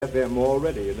FM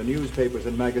already in the newspapers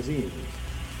and magazines,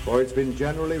 for it's been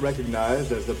generally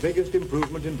recognized as the biggest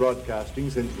improvement in broadcasting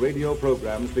since radio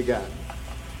programs began.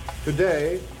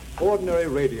 Today, ordinary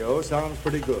radio sounds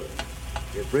pretty good.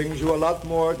 It brings you a lot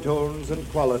more tones and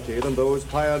quality than those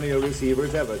pioneer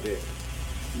receivers ever did.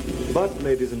 But,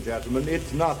 ladies and gentlemen,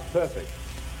 it's not perfect.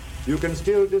 You can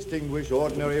still distinguish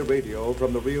ordinary radio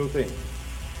from the real thing.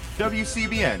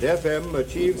 WCBN FM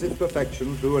achieves its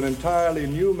perfection through an entirely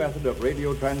new method of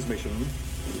radio transmission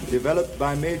developed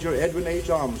by Major Edwin H.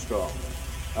 Armstrong,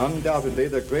 undoubtedly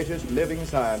the greatest living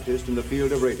scientist in the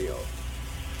field of radio.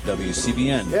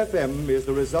 WCBN FM is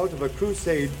the result of a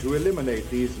crusade to eliminate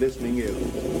these listening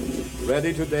ills,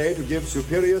 ready today to give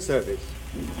superior service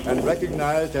and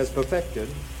recognized as perfected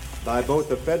by both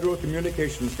the Federal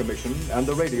Communications Commission and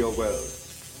the radio world.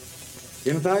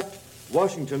 In fact,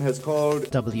 Washington has called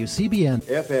WCBN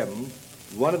FM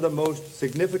one of the most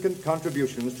significant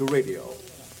contributions to radio.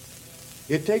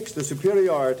 It takes the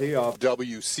superiority of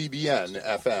WCBN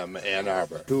FM Ann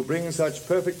Arbor to bring such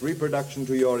perfect reproduction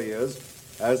to your ears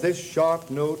as this sharp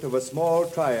note of a small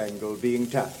triangle being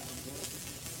tapped.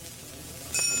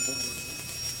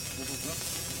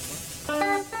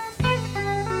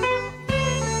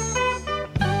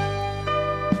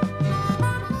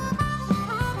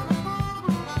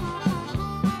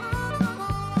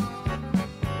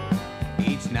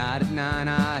 Each night at 9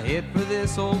 I head for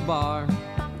this old bar.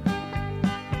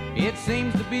 It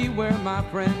seems to be where my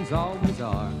friends always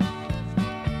are.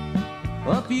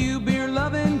 A few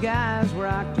beer-loving guys where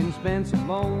I can spend some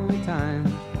lonely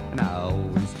time. And I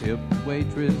always tip the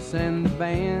waitress and the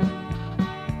band,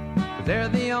 'cause they're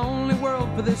the only world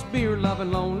for this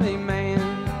beer-loving lonely man.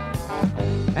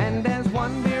 And as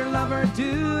one beer lover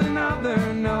to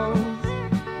another knows,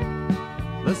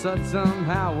 the sun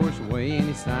somehow washes away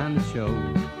any sign that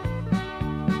shows.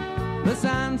 The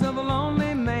signs of a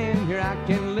lonely man. Here I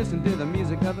can listen to the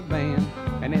music of the band.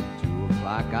 And at 2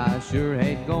 o'clock I sure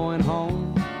hate going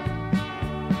home,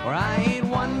 or I ain't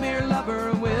one beer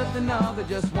lover with another,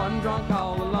 just one drunk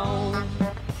all alone.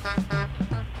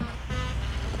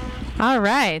 All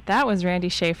right, that was Randy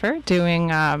Schaefer doing,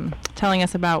 telling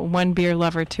us about one beer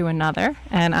lover to another.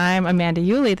 And I'm Amanda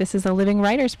Yulee. This is a Living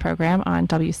Writers program on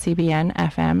WCBN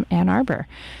FM Ann Arbor.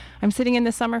 I'm sitting in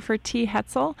the summer for T.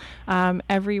 Hetzel.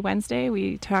 Every Wednesday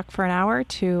we talk for an hour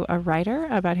to a writer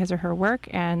about his or her work,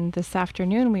 and this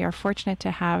afternoon we are fortunate to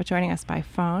have joining us by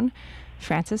phone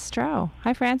Frances Stroh.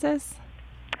 Hi, Frances.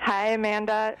 Hi,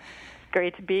 Amanda.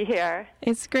 Great to be here.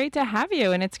 It's great to have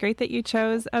you, and it's great that you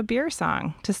chose a beer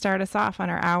song to start us off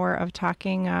on our hour of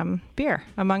talking beer,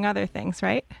 among other things,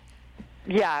 right?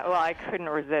 Yeah, well, I couldn't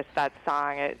resist that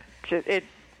song.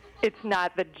 It's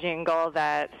not the jingle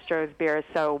that Stroh's beer is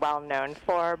so well known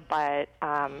for, but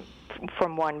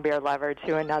from one beer lover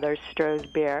to another Stroh's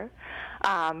beer.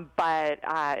 But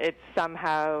it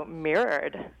somehow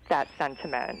mirrored that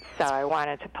sentiment, so I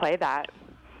wanted to play that.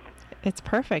 It's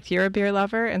perfect. You're a beer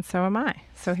lover, and so am I.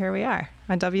 So here we are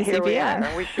on WCBN. Here we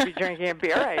are. We should be drinking a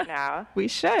beer right now. We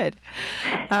should.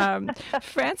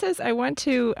 Frances, I want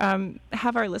to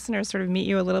have our listeners sort of meet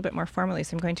you a little bit more formally,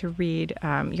 so I'm going to read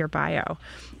your bio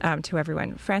to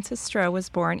everyone. Frances Stroh was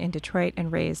born in Detroit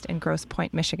and raised in Grosse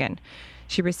Pointe, Michigan.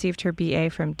 She received her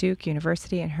BA from Duke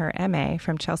University and her MA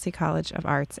from Chelsea College of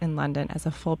Arts in London as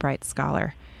a Fulbright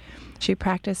scholar. She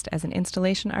practiced as an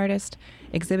installation artist,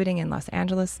 exhibiting in Los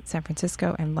Angeles, San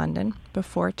Francisco, and London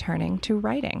before turning to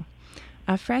writing.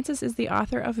 Frances is the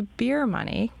author of Beer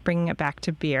Money, bringing it back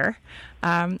to beer.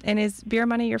 And is Beer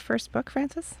Money your first book,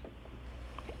 Frances?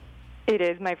 It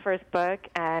is my first book,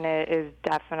 and it is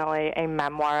definitely a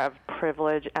memoir of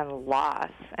privilege and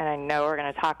loss, and I know we're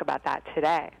going to talk about that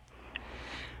today.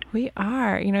 We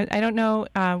are. You know, I don't know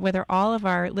whether all of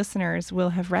our listeners will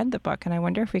have read the book, and I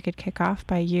wonder if we could kick off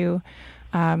by you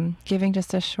giving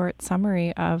just a short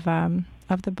summary of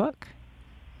the book.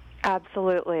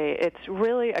 Absolutely. It's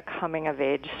really a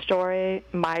coming-of-age story,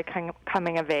 my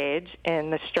coming of age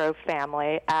in the Stroh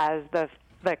family as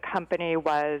the company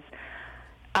was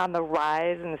on the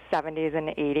rise in the 70s and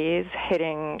 80s,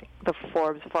 hitting the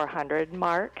Forbes 400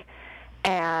 mark.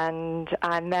 And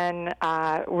then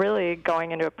really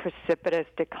going into a precipitous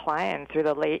decline through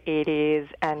the late 80s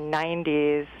and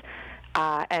 90s,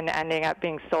 and ending up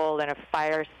being sold in a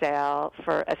fire sale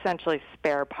for essentially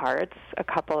spare parts. A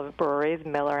couple of breweries,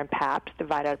 Miller and Pabst,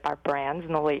 divided up our brands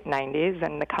in the late 90s,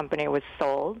 and the company was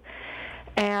sold.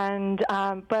 And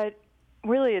but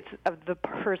really it's of the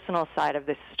personal side of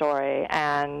this story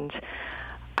and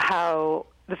how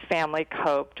the family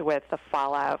coped with the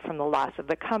fallout from the loss of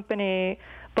the company,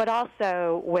 but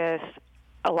also with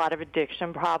a lot of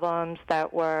addiction problems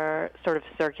that were sort of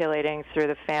circulating through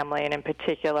the family, and in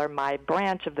particular my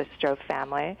branch of the Stroh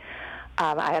family.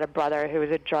 I had a brother who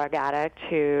was a drug addict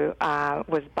who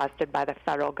was busted by the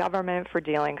federal government for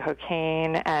dealing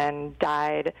cocaine and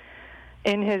died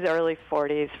in his early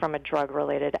 40s from a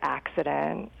drug-related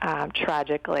accident,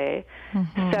 tragically.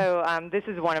 Mm-hmm. So this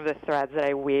is one of the threads that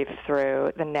I weave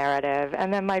through the narrative.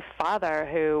 And then my father,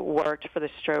 who worked for the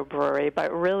Stroh Brewery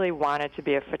but really wanted to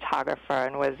be a photographer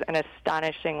and was an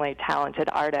astonishingly talented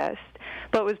artist,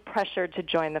 but was pressured to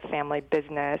join the family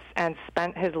business and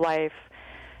spent his life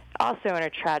also in a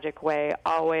tragic way,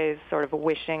 always sort of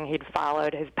wishing he'd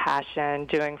followed his passion,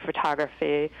 doing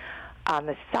photography on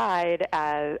the side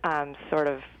as sort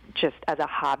of just as a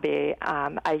hobby.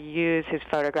 I use his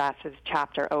photographs as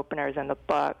chapter openers in the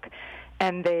book,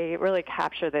 and they really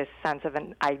capture this sense of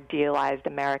an idealized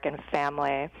American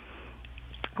family,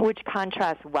 which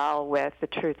contrasts well with the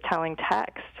truth-telling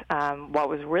text, what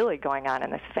was really going on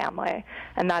in this family.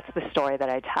 And that's the story that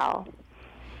I tell.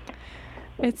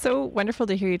 It's so wonderful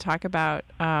to hear you talk about,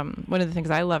 one of the things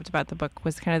I loved about the book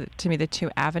was kind of, to me, the two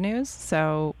avenues.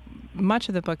 So much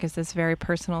of the book is this very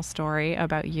personal story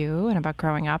about you and about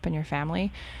growing up and your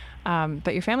family.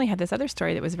 But your family had this other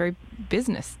story that was very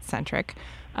business-centric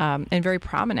and very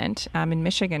prominent in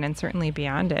Michigan and certainly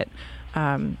beyond it.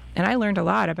 And I learned a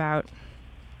lot about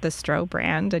the Stroh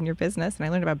brand and your business, and I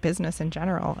learned about business in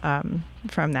general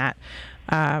from that.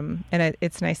 And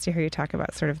it's nice to hear you talk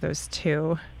about sort of those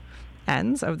two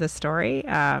ends of the story.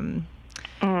 I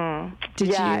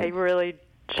really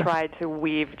tried to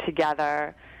weave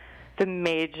together the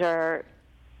major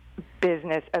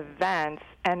business events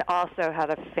and also how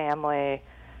the family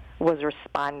was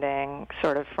responding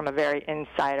sort of from a very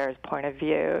insider's point of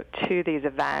view to these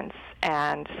events.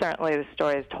 And certainly the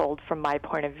story is told from my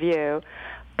point of view,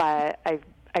 but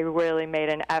I really made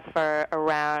an effort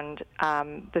around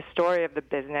the story of the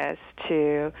business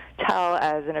to tell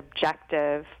as an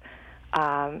objective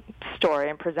story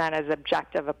and present as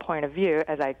objective a point of view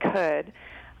as I could,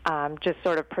 just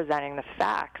sort of presenting the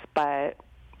facts, but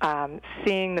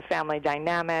seeing the family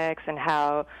dynamics and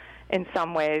how in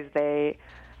some ways they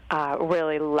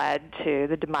really led to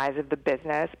the demise of the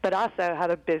business, but also how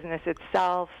the business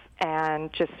itself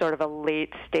and just sort of a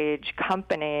late-stage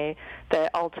company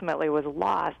that ultimately was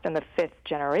lost in the fifth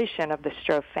generation of the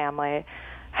Stroh family,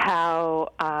 how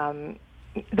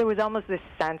there was almost this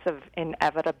sense of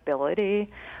inevitability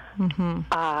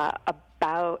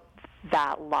about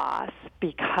that loss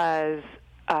because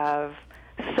of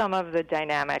some of the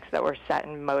dynamics that were set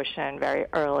in motion very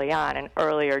early on in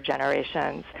earlier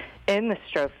generations in the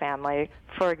Stroh family.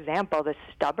 For example, the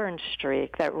stubborn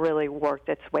streak that really worked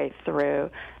its way through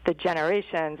the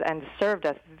generations and served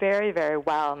us very, very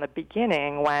well in the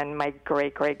beginning when my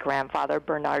great-great-grandfather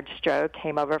Bernard Stroh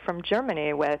came over from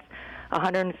Germany with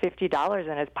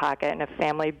 $150 in his pocket and a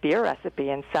family beer recipe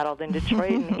and settled in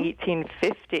Detroit in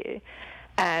 1850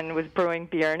 and was brewing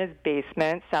beer in his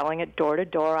basement, selling it door to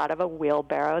door out of a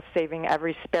wheelbarrow, saving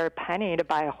every spare penny to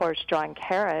buy a horse-drawn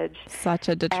carriage. Such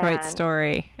a Detroit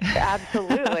story.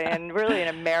 Absolutely, and really an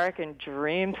American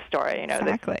dream story. You know,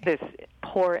 exactly. this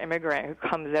poor immigrant who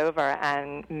comes over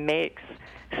and makes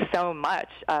so much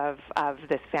of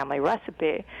this family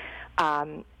recipe.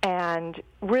 And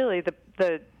really,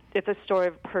 it's a story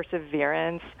of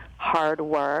perseverance, hard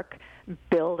work,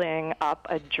 building up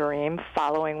a dream,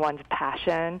 following one's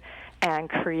passion, and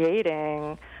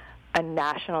creating a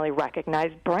nationally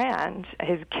recognized brand.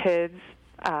 His kids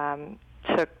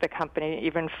took the company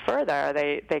even further.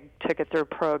 They took it through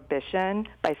Prohibition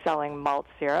by selling malt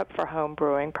syrup for home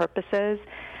brewing purposes.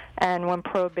 And when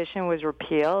Prohibition was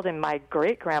repealed and my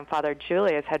great-grandfather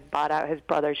Julius had bought out his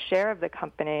brother's share of the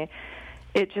company,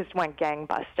 it just went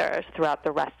gangbusters throughout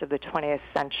the rest of the 20th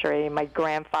century. My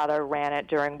grandfather ran it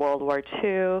during World War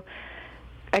II.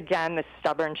 Again, the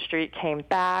stubborn streak came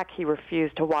back. He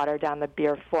refused to water down the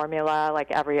beer formula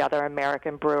like every other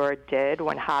American brewer did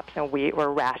when hops and wheat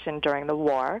were rationed during the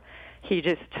war. He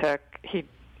just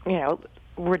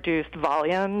reduced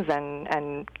volumes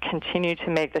and continued to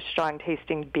make the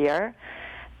strong-tasting beer.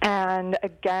 And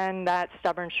again, that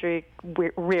stubborn streak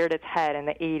reared its head in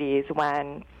the 80s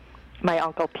when my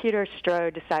uncle Peter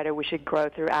Stroh decided we should grow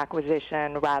through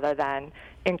acquisition rather than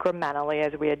incrementally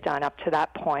as we had done up to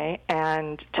that point,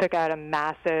 and took out a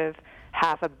massive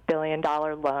 $500 million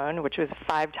loan, which was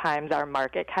 5 times our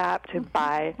market cap, to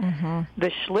buy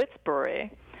the Schlitz Brewery.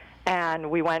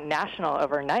 And we went national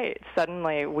overnight.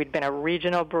 Suddenly, we'd been a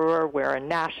regional brewer. We're a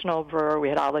national brewer. We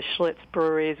had all the Schlitz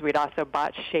breweries. We'd also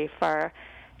bought Schaefer.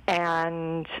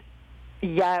 And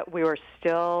yet we were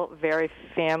still very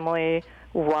family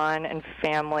run and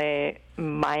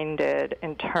family-minded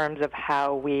in terms of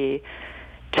how we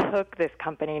took this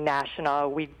company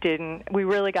national. We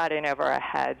really got in over our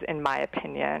heads, in my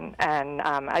opinion, and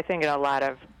I think in a lot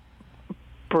of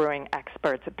brewing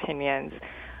experts' opinions,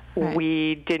 right.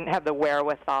 We didn't have the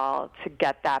wherewithal to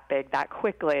get that big that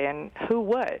quickly, and who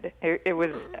would? It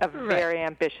was a very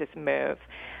ambitious move.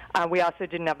 We also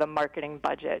didn't have the marketing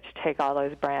budget to take all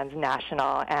those brands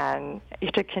national and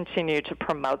to continue to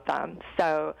promote them.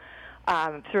 So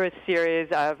through a series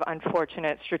of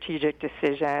unfortunate strategic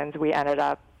decisions, we ended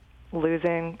up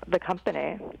losing the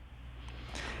company.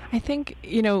 I think,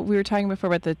 we were talking before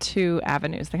about the two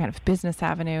avenues, the kind of business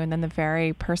avenue and then the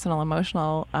very personal,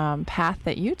 emotional path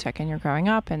that you took in your growing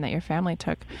up and that your family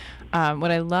took.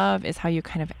 What I love is how you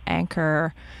kind of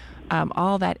anchor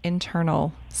all that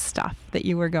internal stuff that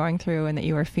you were going through and that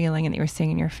you were feeling and that you were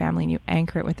seeing in your family, and you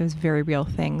anchor it with those very real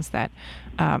things that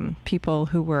people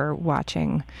who were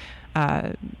watching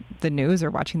the news or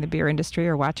watching the beer industry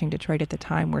or watching Detroit at the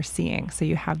time were seeing. So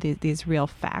you have these real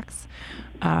facts.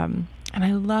 And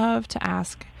I love to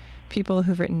ask people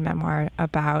who've written memoir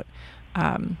about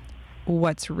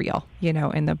what's real,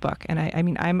 in the book. And I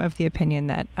mean, I'm of the opinion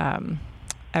that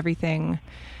everything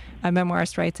a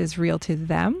memoirist writes is real to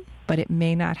them, but it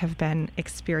may not have been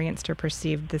experienced or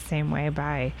perceived the same way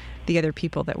by the other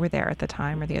people that were there at the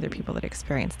time or the other people that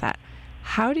experienced that.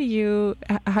 How do you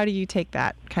take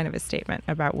that kind of a statement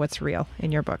about what's real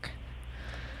in your book?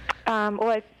 Well,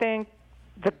 I think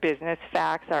the business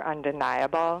facts are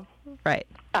undeniable. Right.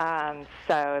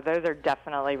 So those are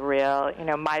definitely real.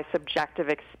 My subjective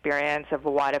experience of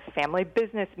what a family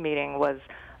business meeting was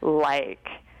like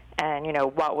and,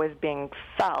 what was being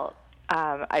felt.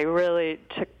 I really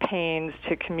took pains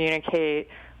to communicate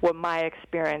what my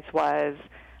experience was.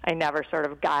 I never sort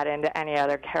of got into any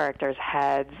other characters'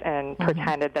 heads and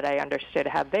pretended that I understood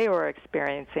how they were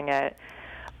experiencing it.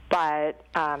 But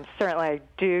certainly I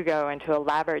do go into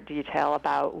elaborate detail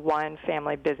about one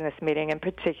family business meeting in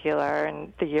particular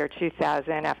in the year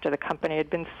 2000 after the company had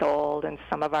been sold and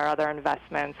some of our other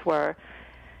investments were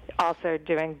also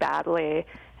doing badly.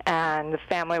 And the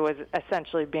family was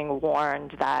essentially being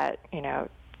warned that,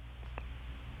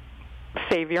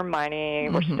 save your money.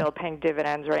 We're still paying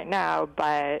dividends right now,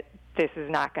 but this is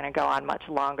not going to go on much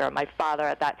longer. My father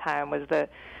at that time was the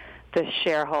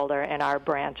shareholder in our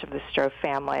branch of the Stroh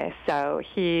family, so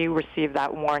he received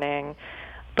that warning.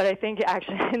 But I think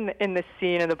actually in the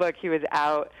scene in the book, he was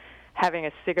out having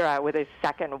a cigarette with his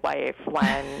second wife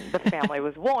when the family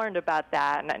was warned about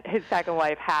that, and his second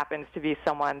wife happens to be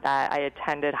someone that I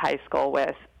attended high school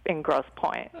with in Grosse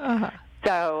Pointe.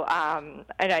 So,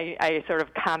 and I sort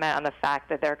of comment on the fact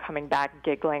that they're coming back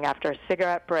giggling after a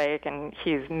cigarette break, and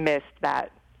he's missed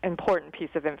that important piece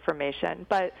of information.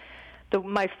 But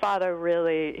my father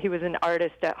really, he was an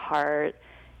artist at heart.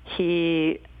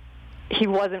 He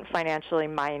wasn't financially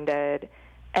minded,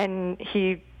 and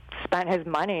he spent his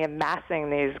money amassing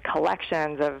these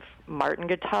collections of Martin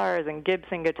guitars and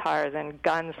Gibson guitars and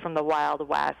guns from the Wild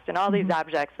West and all these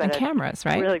objects that and cameras,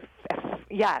 right? Really,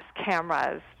 yes,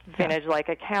 cameras, vintage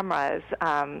Leica cameras,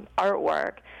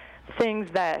 artwork, things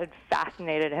that had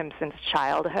fascinated him since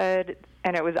childhood,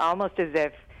 and it was almost as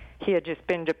if he had just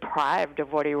been deprived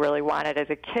of what he really wanted as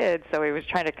a kid, so he was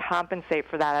trying to compensate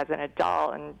for that as an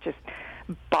adult and just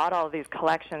bought all these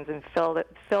collections and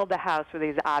filled the house with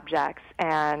these objects,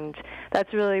 and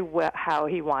that's really how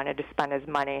he wanted to spend his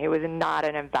money. He was not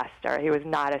an investor. He was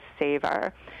not a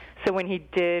saver. So when he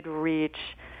did reach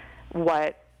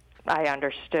what I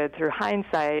understood through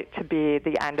hindsight to be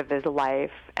the end of his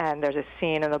life, and there's a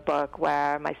scene in the book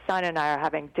where my son and I are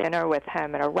having dinner with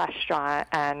him in a restaurant,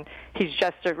 and he's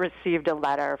just received a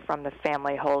letter from the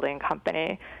family holding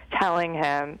company telling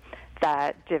him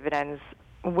that dividends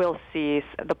will cease,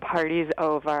 the party's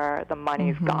over, the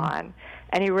money's gone.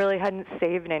 And he really hadn't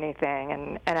saved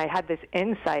anything. And I had this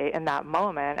insight in that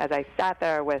moment as I sat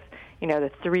there with,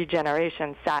 the three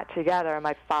generations sat together,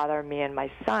 my father, me, and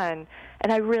my son,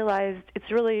 and I realized it's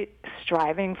really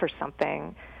striving for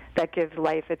something that gives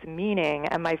life its meaning.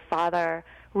 And my father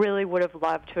really would have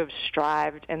loved to have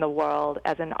strived in the world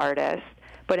as an artist,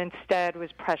 but instead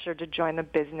was pressured to join the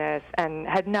business and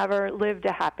had never lived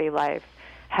a happy life,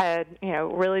 had,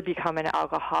 really become an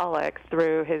alcoholic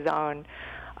through his own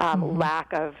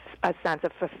lack of a sense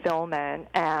of fulfillment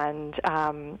and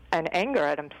anger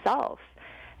at himself.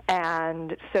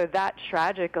 And so that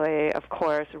tragically, of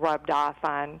course, rubbed off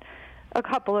on a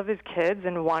couple of his kids,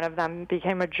 and one of them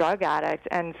became a drug addict.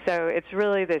 And so it's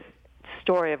really this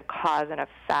story of cause and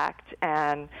effect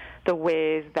and the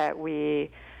ways that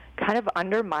we kind of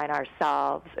undermine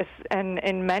ourselves. And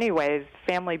in many ways,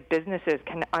 family businesses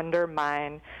can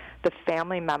undermine the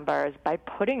family members by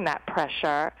putting that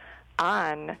pressure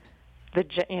on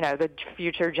the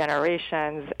future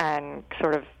generations and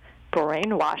sort of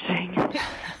brainwashing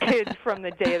kids from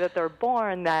the day that they're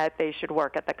born that they should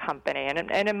work at the company.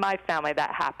 And in my family,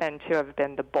 that happened to have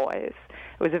been the boys.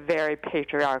 It was a very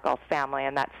patriarchal family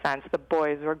in that sense. The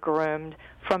boys were groomed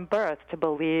from birth to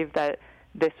believe that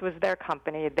this was their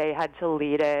company, they had to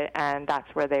lead it, and that's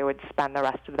where they would spend the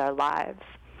rest of their lives.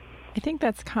 I think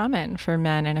that's common for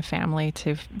men in a family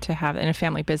to have, in a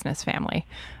family business family.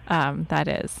 That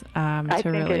is I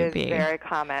to think really it is be very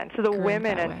common. So the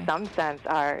women, in some sense,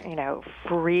 are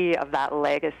free of that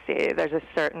legacy. There's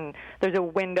a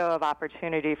window of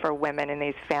opportunity for women in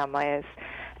these families,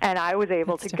 and I was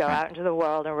able to go out into the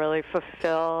world and really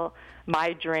fulfill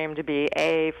my dream to be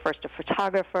first a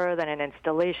photographer, then an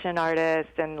installation artist,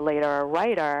 and later a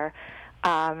writer.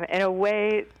 In a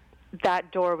way,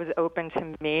 that door was open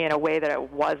to me in a way that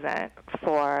it wasn't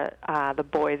for the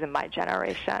boys in my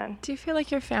generation. Do you feel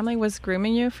like your family was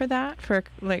grooming you for that, for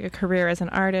like a career as an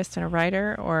artist and a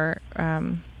writer, or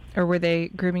were they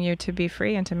grooming you to be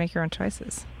free and to make your own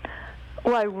choices?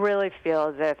 Well, I really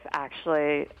feel as if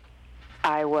actually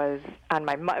I was on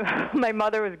my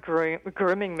mother was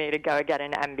grooming me to go get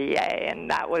an MBA, and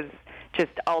that was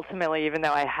just ultimately, even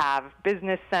though I have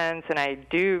business sense and I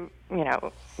do,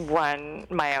 run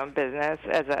my own business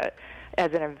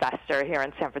as an investor here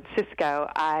in San Francisco,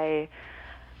 I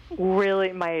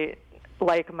really,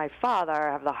 like my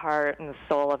father, have the heart and the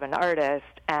soul of an artist,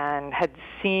 and had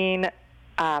seen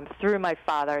through my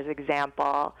father's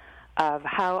example of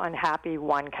how unhappy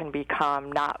one can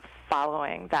become not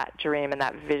following that dream and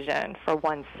that vision for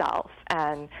oneself.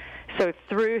 And so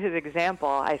through his example,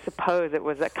 I suppose it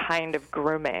was a kind of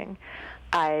grooming.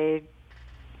 I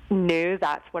knew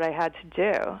that's what I had to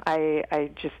do.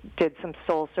 I just did some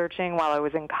soul searching while I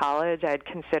was in college. I had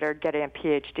considered getting a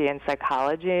PhD in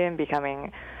psychology and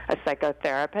becoming a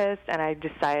psychotherapist, and I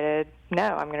decided,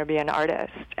 no, I'm going to be an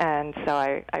artist. And so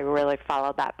I really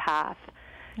followed that path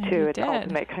to its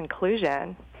ultimate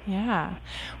conclusion. Yeah.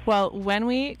 Well, when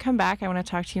we come back, I want to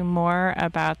talk to you more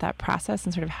about that process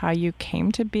and sort of how you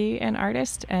came to be an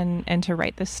artist and to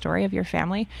write the story of your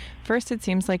family. First, it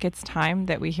seems like it's time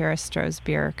that we hear a Stroh's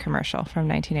beer commercial from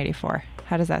 1984.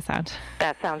 How does that sound?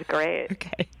 That sounds great.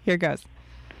 Okay, here goes.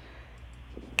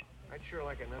 I'd sure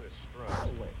like another Stroh. Oh,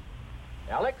 wait.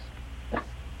 Alex?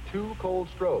 2 cold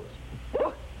Strohs.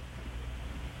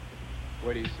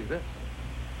 Where do you see this?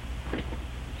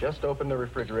 Just open the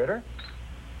refrigerator.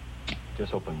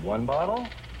 Just open one bottle.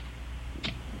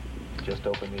 Just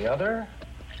open the other.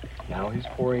 Now he's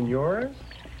pouring yours.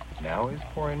 Now he's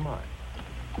pouring mine.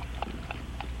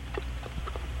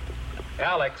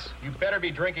 Alex, you better be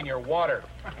drinking your water.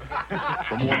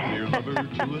 From one beer lover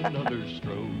to another,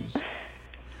 Stroh's.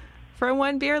 From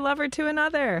one beer lover to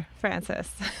another,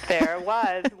 Frances. There it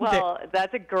was. Well,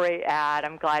 that's a great ad.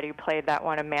 I'm glad you played that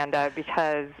one, Amanda,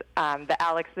 because the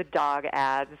Alex the Dog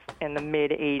ads in the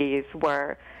mid-'80s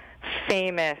were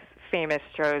famous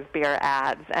Stroh's beer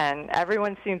ads, and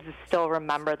everyone seems to still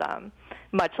remember them,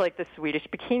 much like the Swedish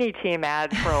bikini team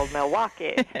ads for Old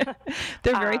Milwaukee.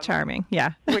 They're very charming,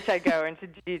 yeah. Which I go into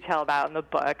detail about in the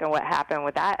book and what happened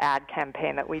with that ad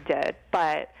campaign that we did.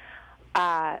 But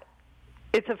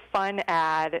it's a fun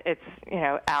ad. It's,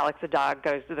 Alex the dog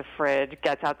goes to the fridge,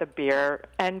 gets out the beer,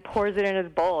 and pours it in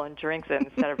his bowl and drinks it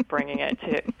instead of bringing it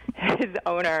to his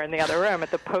owner in the other room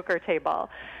at the poker table.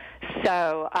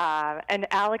 So, and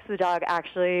Alex the dog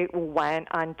actually went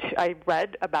on, I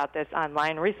read about this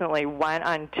online recently, went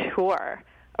on tour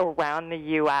around the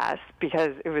U.S.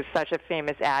 because it was such a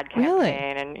famous ad campaign. Really?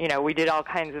 And, we did all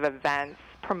kinds of events,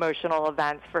 promotional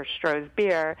events for Stroh's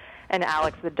beer, and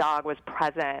Alex the dog was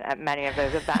present at many of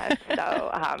those events.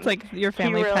 So, it's like your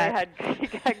family he really pet.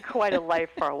 had quite a life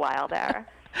for a while there.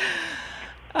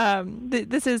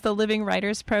 This is the Living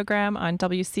Writers Program on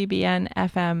WCBN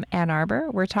FM Ann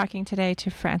Arbor. We're talking today to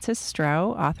Frances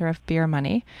Stroh, author of Beer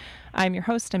Money. I'm your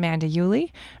host, Amanda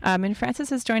Yulee, and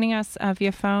Frances is joining us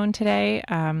via phone today,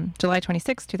 July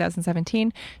 26,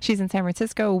 2017. She's in San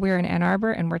Francisco, we're in Ann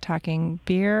Arbor, and we're talking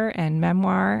beer and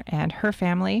memoir and her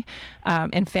family,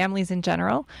 and families in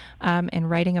general, and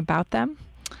writing about them.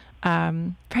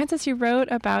 Frances, you wrote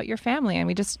about your family, and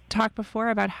we just talked before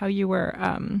about how you were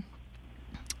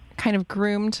kind of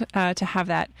groomed to have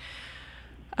that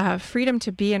freedom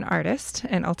to be an artist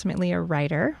and ultimately a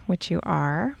writer, which you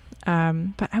are.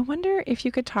 But I wonder if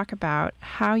you could talk about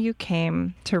how you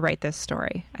came to write this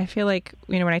story. I feel like,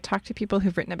 when I talk to people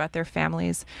who've written about their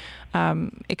families,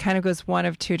 it kind of goes one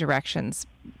of two directions.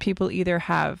 People either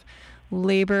have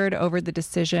labored over the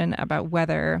decision about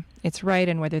whether it's right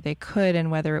and whether they could and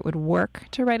whether it would work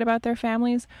to write about their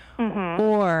families,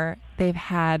 or they've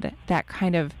had that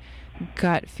kind of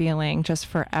gut feeling just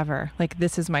forever, like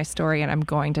this is my story and I'm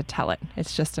going to tell it.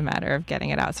 It's just a matter of getting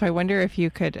it out. So I wonder if you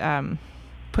could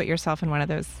put yourself in one of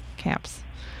those camps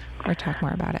or talk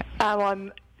more about it.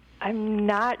 I'm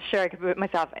not sure I could put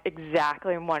myself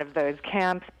exactly in one of those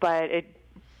camps, but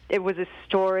it was a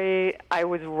story I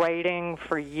was writing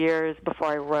for years before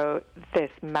I wrote this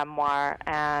memoir,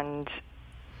 and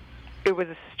it was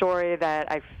a story that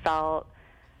I felt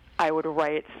I would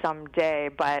write someday,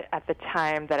 but at the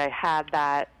time that I had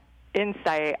that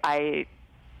insight,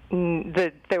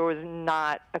 there was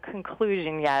not a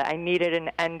conclusion yet. I needed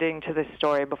an ending to the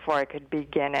story before I could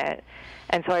begin it.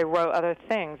 And so I wrote other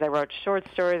things. I wrote short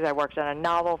stories. I worked on a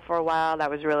novel for a while. That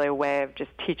was really a way of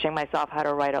just teaching myself how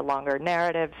to write a longer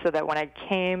narrative, so that when I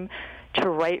came to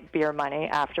write Beer Money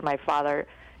after my father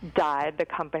died, the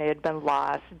company had been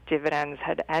lost, dividends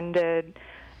had ended,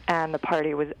 and the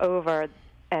party was over,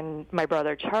 and my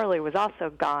brother Charlie was also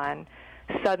gone.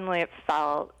 Suddenly it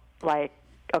felt like,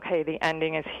 okay, the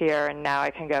ending is here, and now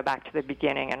I can go back to the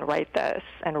beginning and write this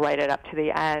and write it up to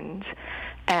the end.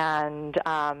 And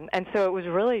so it was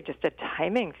really just a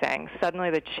timing thing.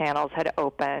 Suddenly the channels had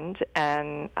opened,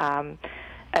 and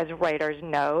as writers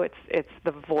know, it's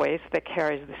the voice that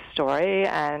carries the story,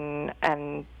 and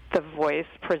the voice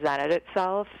presented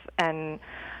itself. And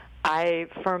I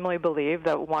firmly believe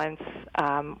that once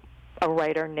a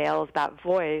writer nails that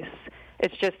voice,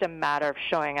 it's just a matter of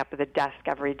showing up at the desk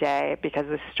every day, because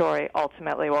the story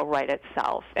ultimately will write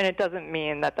itself. And it doesn't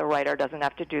mean that the writer doesn't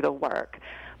have to do the work,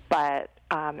 but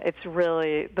it's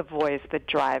really the voice that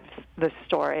drives the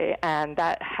story. And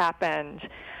that happened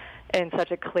in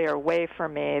such a clear way for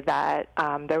me that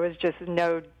there was just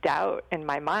no doubt in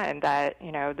my mind that,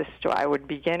 the story, I would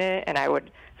begin it and I would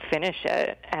finish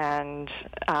it. And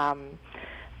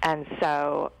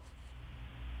so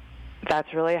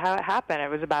that's really how it happened. It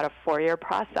was about a 4-year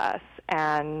process,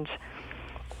 and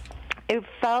it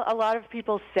felt, a lot of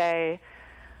people say,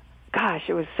 gosh,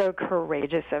 it was so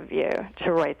courageous of you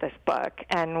to write this book.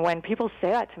 And when people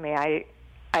say that to me,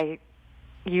 I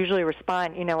usually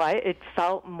respond, you know what, it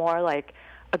felt more like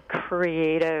a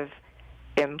creative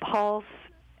impulse.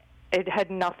 It had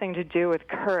nothing to do with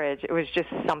courage. It was just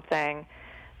something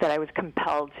that I was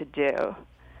compelled to do.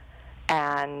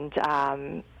 And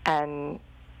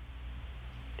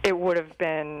it would have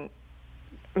been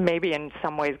maybe in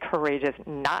some ways courageous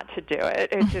not to do it.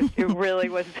 It really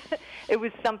was, it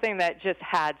was something that just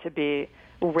had to be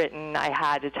written. I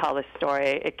had to tell the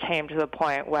story. It came to the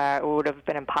point where it would have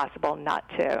been impossible not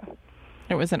to.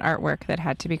 It was an artwork that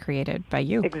had to be created by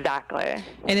you. Exactly.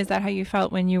 And is that how you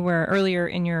felt when you were earlier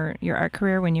in your art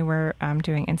career, when you were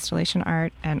doing installation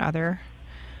art and other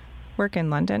work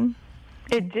in London?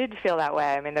 It did feel that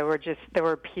way. I mean, there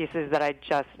were pieces that I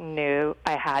just knew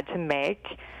I had to make.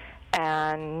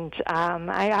 And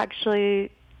I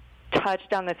actually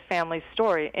touched on this family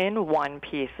story in one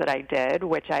piece that I did,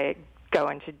 which I go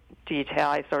into detail.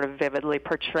 I sort of vividly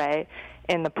portray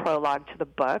in the prologue to the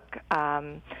book.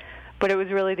 But it was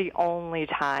really the only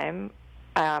time,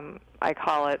 I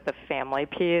call it the family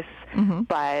piece,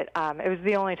 but it was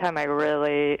the only time I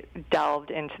really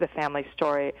delved into the family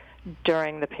story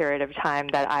during the period of time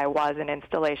that I was an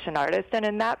installation artist. And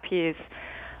in that piece,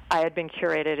 I had been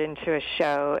curated into a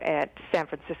show at San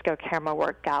Francisco Camera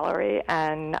Work Gallery,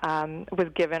 and was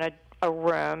given a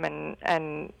room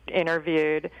and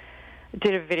interviewed,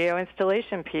 did a video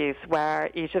installation piece where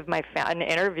an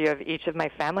interview of each of my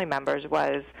family members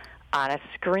was on a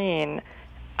screen,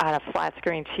 on a flat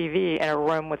screen TV in a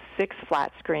room with 6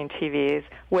 flat screen TVs,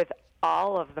 with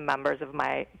all of the members of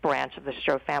my branch of the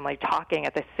Stroh family talking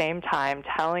at the same time,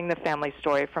 telling the family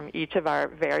story from each of our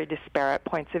very disparate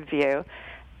points of view,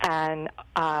 and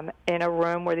in a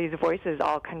room where these voices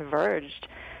all converged.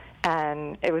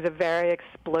 And it was a very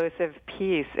explosive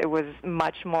piece. It was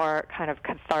much more kind of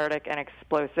cathartic and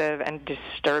explosive and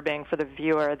disturbing for the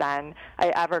viewer than I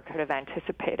ever could have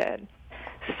anticipated.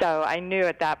 So I knew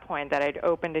at that point that I'd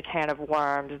opened a can of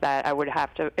worms that I would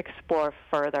have to explore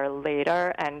further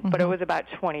later, but it was about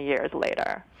 20 years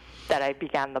later that I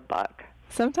began the book.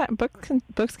 Sometimes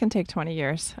books can take 20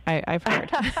 years, I've heard.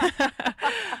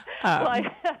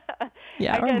 I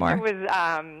guess more. It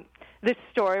was, this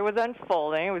story was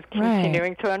unfolding. It was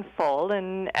continuing to unfold,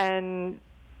 and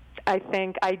I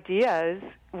think ideas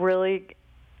really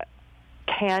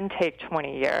can take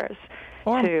 20 years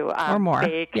or more.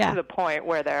 bake to the point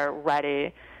where they're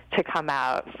ready to come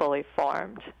out fully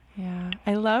formed. Yeah,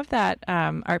 I love that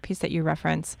art piece that you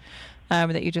reference,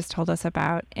 that you just told us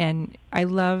about. And I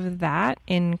love that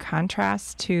in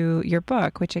contrast to your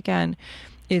book, which again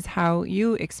is how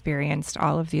you experienced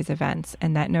all of these events.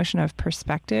 And that notion of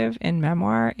perspective in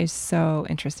memoir is so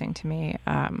interesting to me.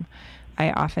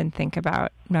 I often think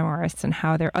about memoirists and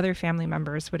how their other family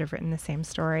members would have written the same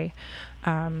story.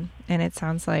 And it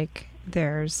sounds like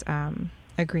there's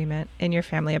agreement in your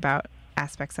family about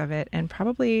aspects of it, and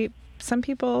probably some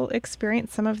people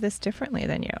experience some of this differently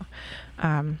than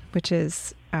you, which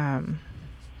is,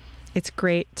 it's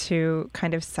great to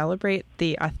kind of celebrate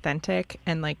the authentic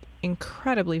and like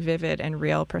incredibly vivid and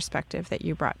real perspective that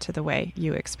you brought to the way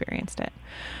you experienced it.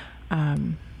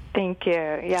 Thank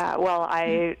you. Yeah, well,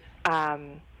 I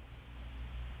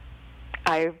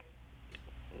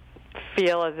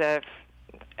feel as if,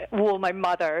 well, my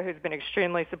mother, who's been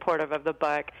extremely supportive of the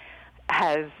book,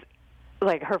 has,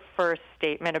 like, her first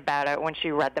statement about it when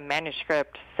she read the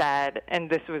manuscript said, and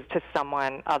this was to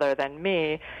someone other than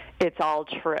me, "It's all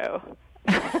true."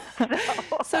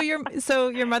 So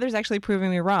your mother's actually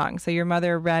proving me wrong. So your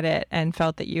mother read it and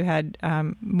felt that you had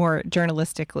more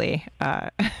journalistically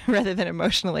rather than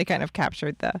emotionally kind of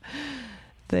captured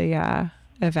the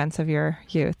events of your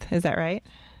youth. Is that right?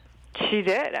 She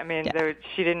did. I mean,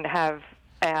 she didn't have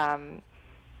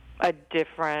a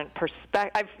different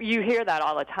perspective. You hear that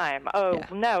all the time.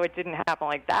 No, it didn't happen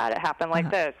like that. It happened like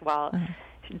this. Well,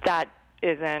 that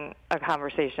isn't a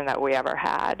conversation that we ever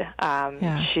had.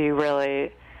 She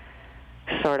really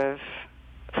sort of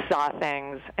saw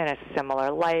things in a similar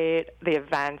light. The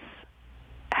events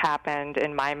happened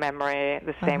in my memory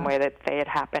the same way that they had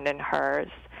happened in hers.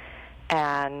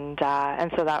 And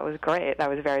so that was great. That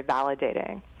was very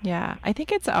validating. Yeah, I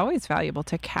think it's always valuable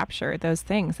to capture those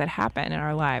things that happen in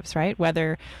our lives, right?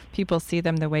 Whether people see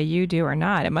them the way you do or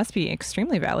not. It must be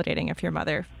extremely validating if your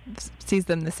mother sees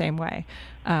them the same way.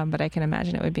 But I can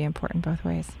imagine it would be important both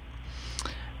ways.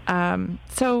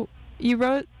 So you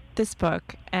wrote this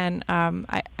book, and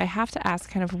I have to ask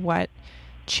kind of what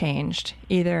changed,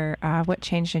 either what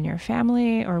changed in your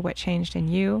family or what changed in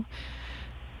you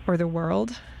or the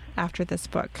world after this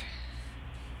book.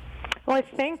 Well, I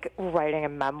think writing a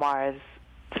memoir is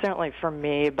certainly for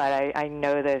me, but I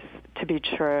know this to be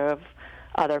true of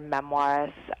other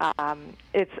memoirists.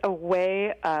 It's a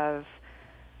way of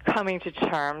coming to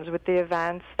terms with the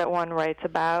events that one writes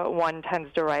about. One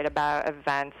tends to write about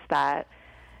events that,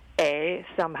 A,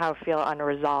 somehow feel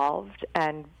unresolved,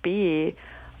 and B,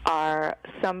 are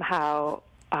somehow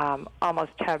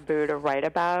almost taboo to write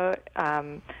about,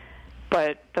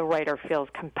 but the writer feels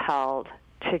compelled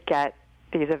to get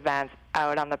these events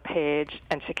out on the page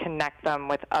and to connect them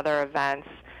with other events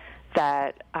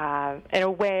that, in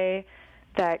a way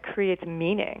that creates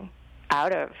meaning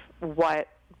out of what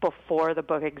before the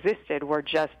book existed were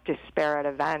just disparate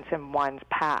events in one's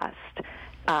past,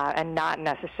 and not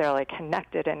necessarily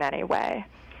connected in any way.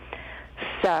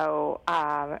 So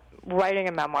writing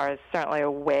a memoir is certainly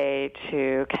a way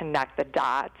to connect the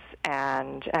dots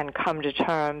and come to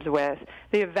terms with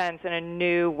the events in a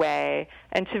new way,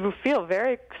 and to feel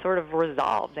very sort of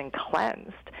resolved and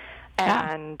cleansed.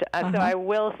 And so I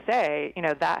will say,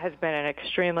 that has been an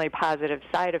extremely positive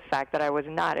side effect that I was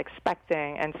not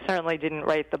expecting, and certainly didn't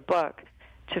write the book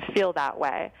to feel that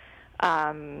way.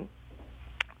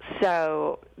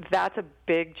 So that's a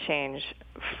big change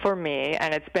for me,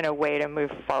 and it's been a way to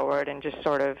move forward and just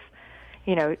sort of,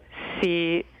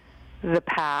 see the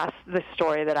past, the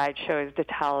story that I chose to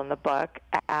tell in the book,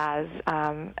 as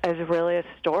really a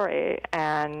story,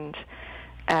 and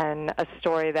a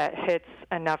story that hits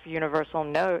enough universal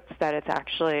notes that it's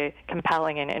actually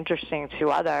compelling and interesting to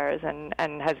others,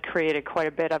 and has created quite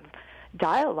a bit of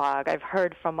dialogue. I've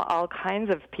heard from all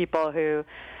kinds of people who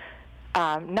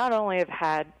not only have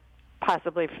had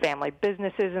possibly family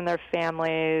businesses in their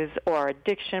families, or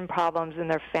addiction problems in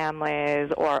their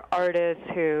families, or artists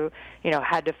who,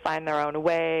 had to find their own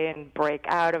way and break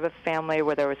out of a family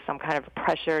where there was some kind of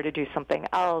pressure to do something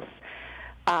else.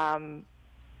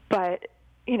 But,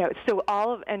 so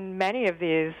and many of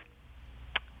these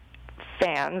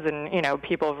fans and,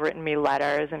 people have written me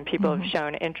letters, and people have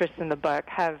shown interest in the book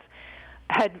had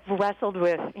wrestled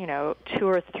with, 2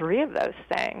 or 3 of those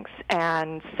things.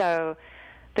 And so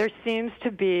there seems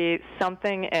to be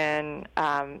something in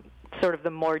sort of the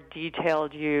more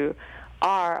detailed you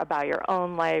are about your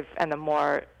own life, and the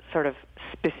more sort of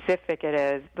specific it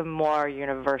is, the more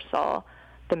universal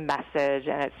the message,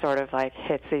 and it sort of like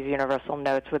hits these universal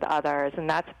notes with others. And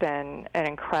that's been an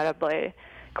incredibly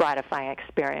gratifying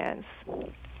experience.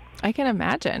 I can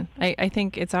imagine. I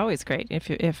think it's always great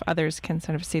if others can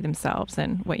sort of see themselves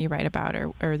in what you write about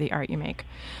or the art you make.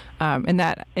 And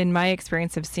that, in my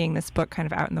experience of seeing this book kind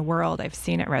of out in the world, I've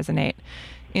seen it resonate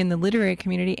in the literary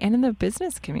community and in the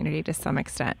business community to some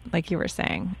extent, like you were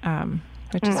saying,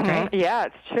 which is great. Yeah,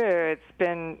 it's true. It's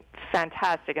been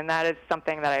fantastic, and that is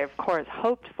something that I, of course,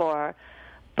 hoped for,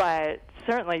 but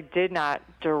certainly did not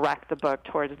direct the book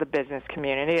towards the business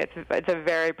community. It's a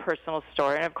very personal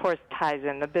story, and of course ties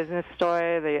in the business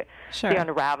story, the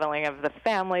unraveling of the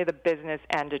family, the business,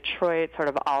 and Detroit, sort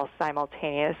of all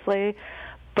simultaneously.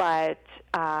 But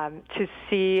to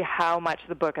see how much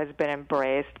the book has been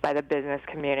embraced by the business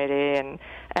community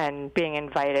and being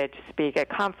invited to speak at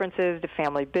conferences, to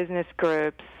family business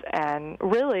groups, and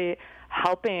really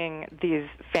helping these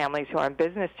families who are in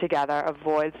business together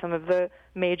avoid some of the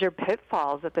major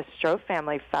pitfalls that the Stroh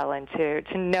family fell into.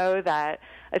 To know that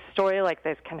a story like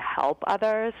this can help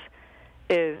others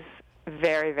is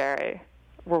very, very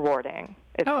rewarding.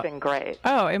 It's been great.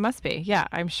 Oh, it must be. Yeah,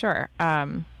 I'm sure.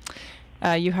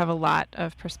 You have a lot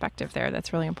of perspective there.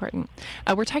 That's really important.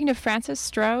 We're talking to Frances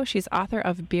Stroh. She's author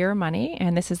of Beer Money,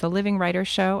 and this is the Living Writers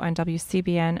Show on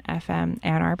WCBN FM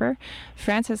Ann Arbor.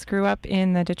 Frances grew up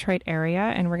in the Detroit area,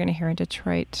 and we're going to hear a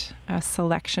Detroit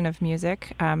selection of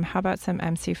music. How about some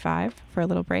MC5 for a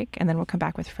little break, and then we'll come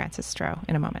back with Frances Stroh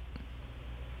in a moment.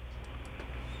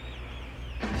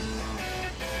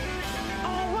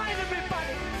 All right,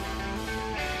 everybody.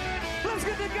 Let's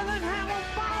get together and have a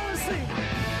ball and sing.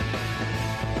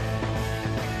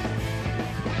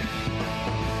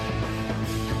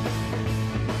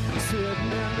 Sitting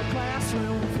in the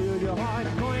classroom, feel your heart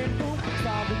going boom.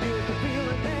 Start to get the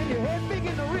feeling, then your head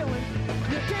begin to reeling.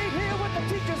 You can't hear what the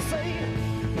teacher's saying.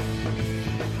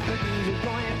 The music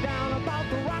going down about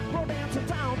the rock road dance in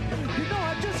town. You know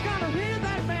I just gotta hear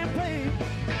that band play.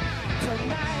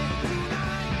 Tonight,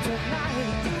 tonight,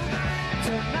 tonight,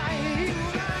 tonight.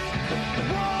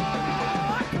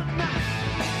 Whoa, tonight.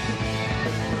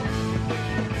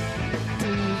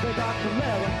 Tuesday got the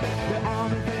letter, the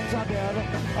army things are better.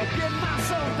 I'll get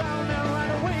myself down there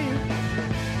right away.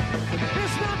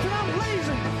 It's not that I'm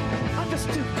lazy, I'm just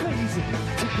too crazy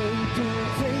to go doing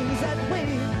things that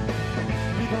way.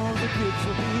 Because the kids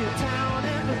will be in town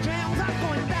and the jams are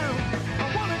going down. I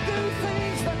wanna do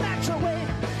things the natural way.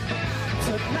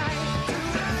 Tonight,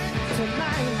 tonight,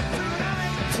 tonight,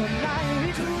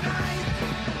 tonight,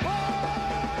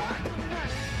 oh,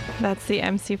 tonight. That's the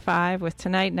MC5 with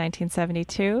Tonight,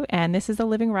 1972, and this is the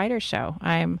Living Writers Show.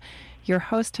 I'm your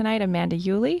host tonight, Amanda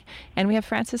Yulee, and we have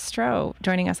Frances Stroh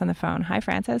joining us on the phone. Hi,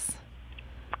 Frances.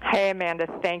 Hey, Amanda,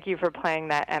 thank you for playing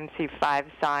that MC5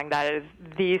 song. That is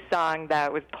the song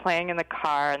that was playing in the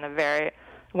car in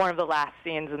one of the last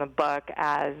scenes in the book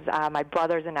as my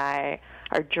brothers and I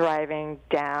are driving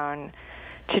down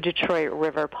to Detroit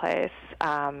River Place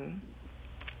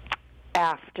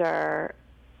after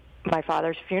my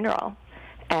father's funeral.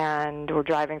 And we're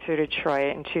driving through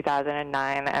Detroit in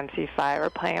 2009. The MC5 are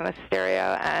playing in the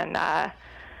stereo, and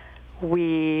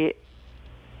we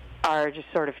are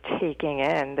just sort of taking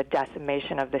in the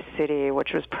decimation of the city,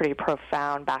 which was pretty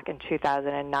profound back in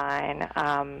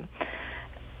 2009.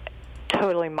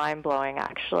 Totally mind-blowing,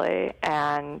 actually.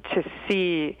 And to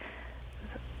see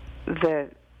the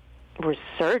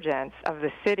resurgence of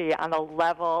the city on the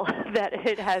level that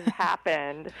it has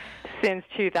happened since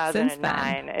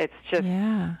 2009. It's just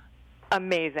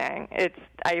amazing.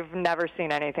 I've never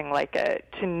seen anything like it.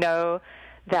 To know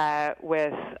that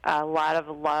with a lot of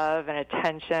love and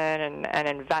attention and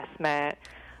investment,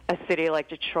 a city like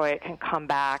Detroit can come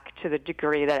back to the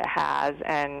degree that it has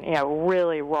and,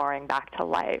 really roaring back to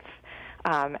life.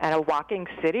 And a walking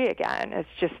city again. It's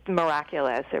just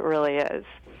miraculous. It really is.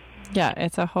 Yeah,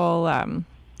 it's a whole,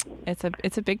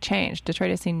 it's a big change.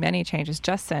 Detroit has seen many changes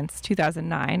just since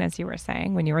 2009, as you were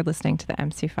saying, when you were listening to the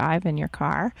MC5 in your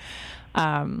car,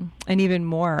 and even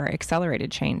more accelerated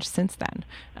change since then.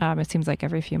 It seems like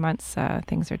every few months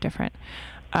things are different.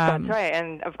 That's right.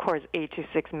 And, of course,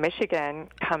 826 Michigan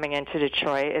coming into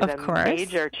Detroit is a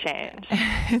major change.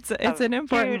 It's an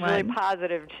important hugely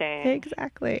positive change.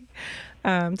 Exactly.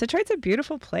 Detroit's a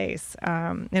beautiful place,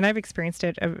 and I've experienced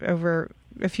it over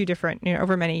a few different,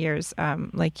 over many years,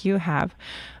 like you have.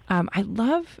 I'd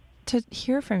love to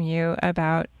hear from you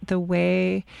about the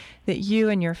way that you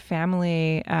and your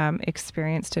family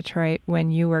experienced Detroit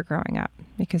when you were growing up,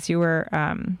 because you were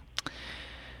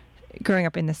growing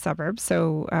up in the suburbs,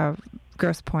 so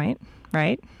Grosse Pointe,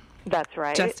 right? That's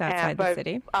right. Just outside the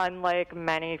city. Unlike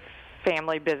many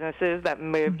family businesses that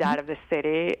moved out of the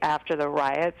city after the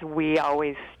riots, we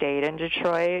always stayed in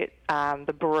Detroit.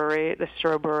 The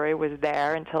Stroh Brewery was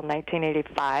there until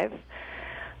 1985.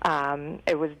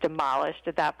 It was demolished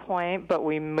at that point, but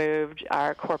we moved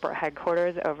our corporate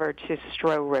headquarters over to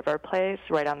Stroh River Place,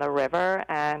 right on the river,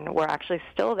 and we're actually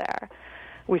still there.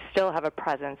 We still have a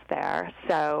presence there.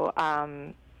 So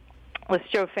the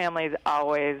Stroh family's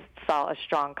always felt a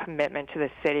strong commitment to the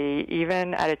city,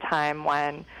 even at a time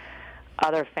when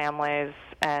other families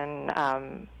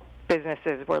and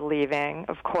businesses were leaving.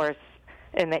 Of course,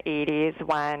 in the 80s,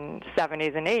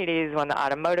 70s and 80s, when the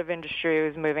automotive industry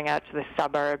was moving out to the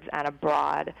suburbs and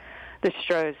abroad, the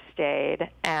Strohs stayed.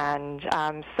 And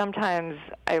sometimes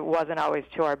it wasn't always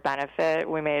to our benefit.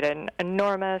 We made an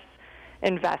enormous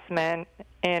investment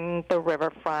in the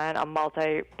riverfront, a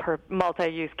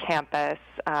multi-use campus,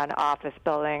 an office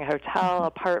building, hotel,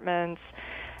 apartments,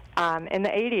 in the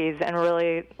 80s, and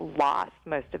really lost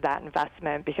most of that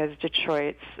investment because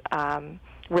Detroit's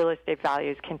real estate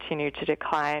values continued to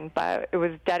decline. But it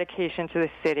was dedication to the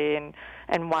city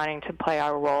and wanting to play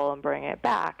our role and bring it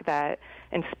back that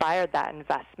inspired that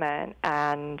investment.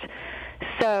 And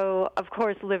so, of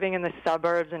course, living in the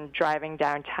suburbs and driving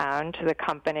downtown to the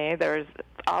company, there's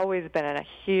always been a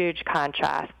huge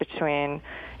contrast between,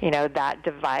 that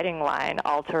dividing line,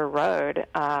 Alter Road,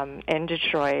 in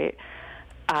Detroit,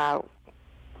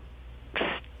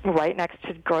 right next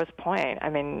to Grosse Pointe. I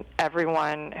mean,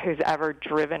 everyone who's ever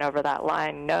driven over that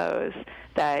line knows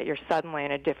that you're suddenly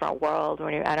in a different world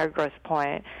when you enter Grosse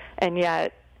Pointe. And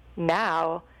yet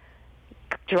now,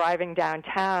 driving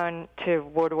downtown to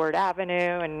Woodward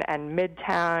Avenue and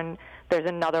Midtown, there's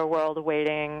another world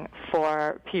waiting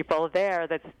for people there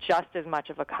that's just as much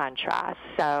of a contrast.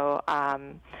 So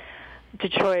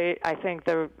Detroit, I think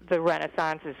the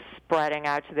Renaissance is spreading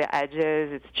out to the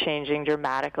edges. It's changing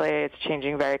dramatically. It's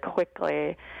changing very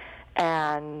quickly,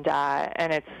 and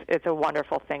it's a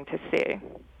wonderful thing to see.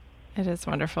 It is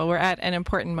wonderful. We're at an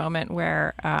important moment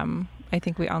where I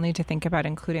think we all need to think about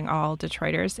including all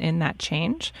Detroiters in that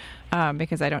change,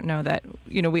 because I don't know that,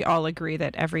 we all agree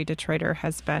that every Detroiter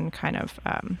has been kind of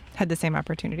had the same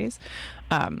opportunities.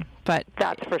 But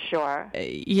that's for sure.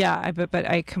 Yeah, but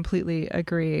I completely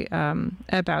agree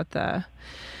about the,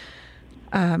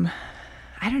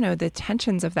 the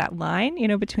tensions of that line,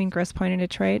 between Grosse Pointe and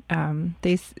Detroit.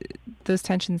 Those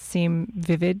tensions seem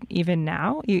vivid even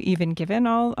now, even given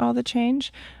all the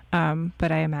change.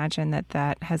 But I imagine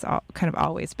that has kind of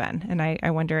always been. And I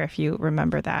wonder if you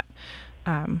remember that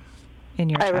in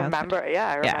your childhood.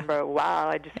 I remember it well.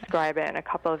 I describe it in a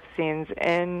couple of scenes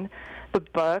in the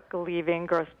book, leaving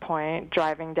Grosse Pointe,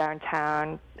 driving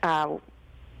downtown,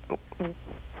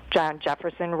 John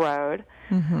Jefferson Road.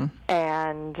 Mm-hmm.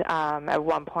 And at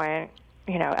one point,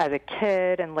 as a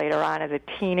kid and later on as a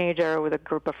teenager with a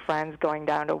group of friends going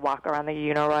down to walk around the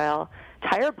Uniroyal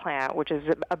tire plant, which is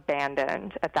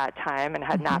abandoned at that time and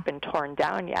had mm-hmm. not been torn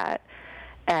down yet.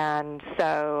 And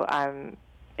so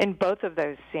in both of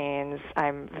those scenes,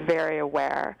 I'm very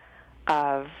aware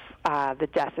of the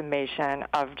decimation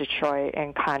of Detroit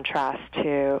in contrast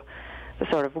to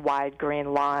the sort of wide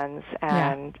green lawns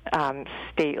and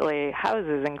stately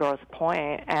houses in Grosse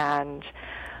Pointe. And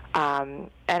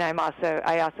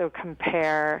I also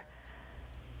compare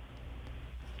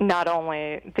not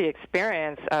only the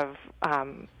experience of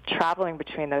traveling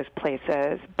between those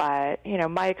places, but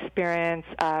my experience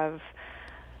of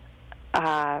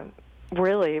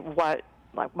really what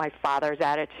my father's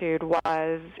attitude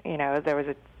was. There was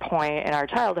a point in our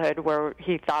childhood where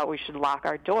he thought we should lock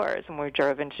our doors when we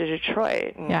drove into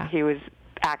Detroit, and he was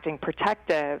acting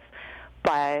protective.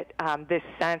 But this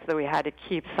sense that we had to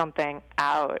keep something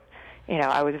out,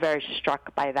 I was very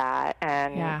struck by that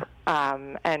and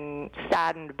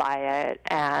saddened by it.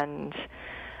 And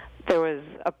there was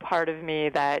a part of me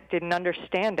that didn't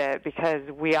understand it because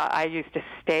I used to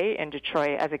stay in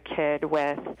Detroit as a kid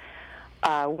with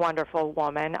a wonderful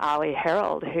woman, Ollie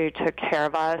Harold, who took care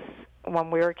of us when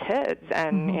we were kids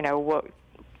and,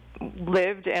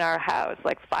 lived in our house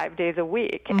like 5 days a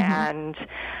week. Mm-hmm.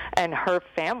 And her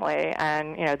family,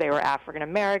 and, they were African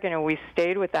American, and we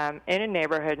stayed with them in a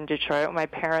neighborhood in Detroit when my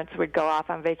parents would go off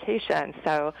on vacation.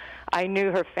 So I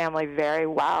knew her family very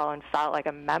well and felt like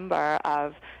a member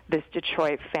of this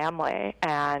Detroit family.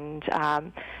 And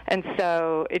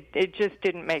so it just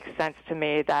didn't make sense to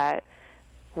me that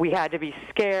we had to be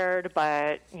scared,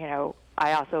 but,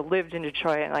 I also lived in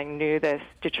Detroit and knew this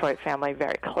Detroit family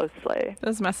very closely.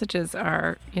 Those messages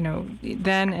are,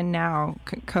 then and now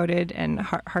coded and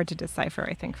hard to decipher,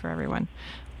 I think, for everyone.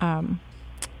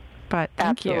 But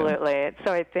thank you. Absolutely.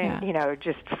 So I think,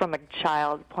 just from a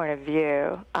child point of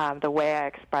view, the way I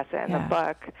express it in the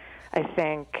book, I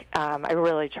think I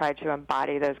really tried to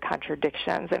embody those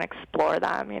contradictions and explore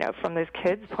them, from this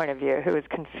kid's point of view who is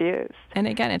confused. And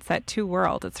again, it's that two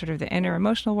world. It's sort of the inner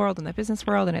emotional world and the business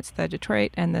world, and it's the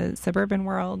Detroit and the suburban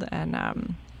world,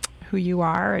 and who you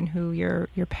are and who your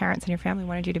parents and your family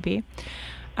wanted you to be.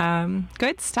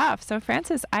 Good stuff. So,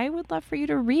 Frances, I would love for you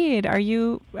to read. Are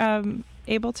you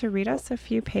able to read us a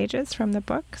few pages from the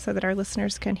book so that our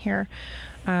listeners can hear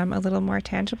a little more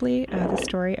tangibly the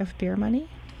story of Beer Money?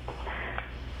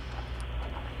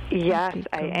 Yes,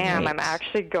 I am. I'm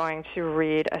actually going to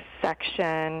read a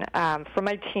section from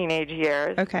my teenage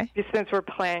years. Okay. Since we're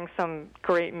playing some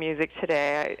great music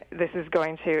today, this is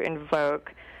going to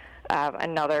invoke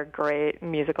another great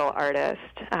musical artist,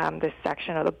 this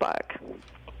section of the book.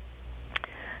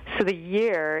 So the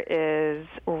year is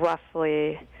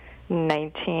roughly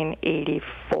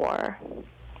 1984.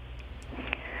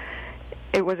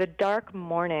 It was a dark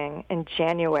morning in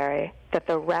January that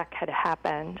the wreck had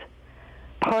happened.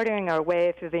 Partying our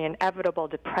way through the inevitable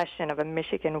depression of a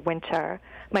Michigan winter,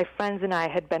 my friends and I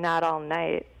had been out all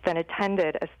night, then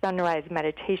attended a sunrise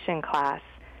meditation class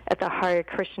at the Hare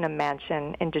Krishna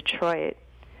Mansion in Detroit.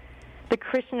 The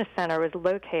Krishna Center was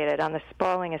located on the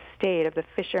sprawling estate of the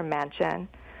Fisher Mansion,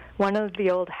 one of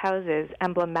the old houses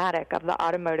emblematic of the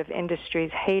automotive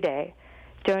industry's heyday,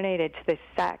 donated to the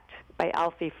sect by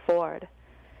Alfie Ford.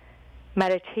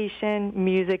 Meditation,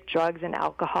 music, drugs, and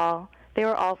alcohol, they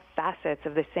were all facets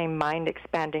of the same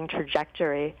mind-expanding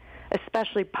trajectory,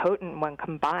 especially potent when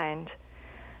combined.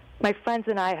 My friends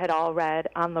and I had all read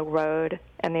On the Road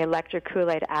and the Electric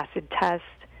Kool-Aid Acid Test,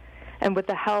 and with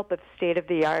the help of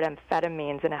state-of-the-art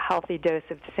amphetamines and a healthy dose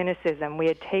of cynicism, we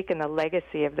had taken the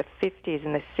legacy of the 50s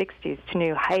and the 60s to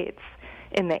new heights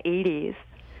in the 80s.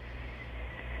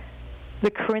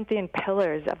 The Corinthian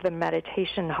pillars of the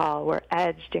meditation hall were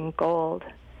edged in gold.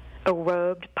 A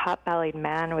robed, pot-bellied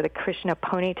man with a Krishna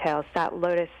ponytail sat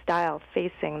lotus-style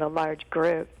facing the large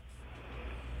group.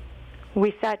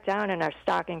 We sat down in our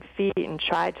stocking feet and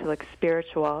tried to look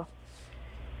spiritual.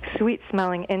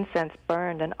 Sweet-smelling incense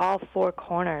burned in all four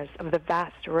corners of the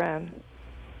vast room.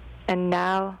 And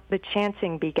now the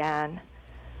chanting began.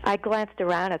 I glanced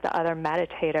around at the other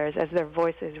meditators as their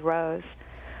voices rose.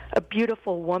 A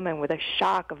beautiful woman with a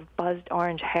shock of buzzed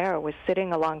orange hair was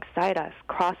sitting alongside us,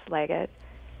 cross-legged.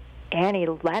 Annie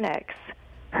Lennox,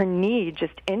 her knee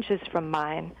just inches from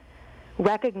mine.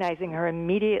 Recognizing her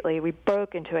immediately, we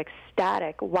broke into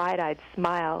ecstatic, wide-eyed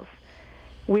smiles.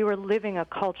 We were living a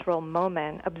cultural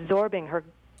moment, absorbing her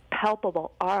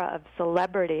palpable aura of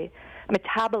celebrity,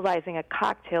 metabolizing a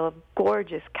cocktail of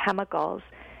gorgeous chemicals,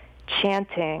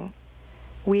 chanting.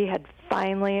 We had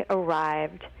finally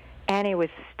arrived. Annie was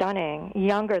stunning,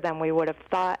 younger than we would have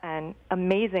thought, and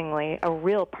amazingly, a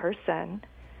real person.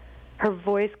 Her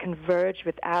voice converged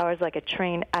with ours like a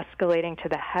train escalating to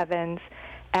the heavens,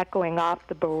 echoing off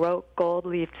the Baroque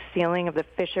gold-leafed ceiling of the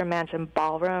Fisher Mansion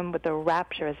ballroom with the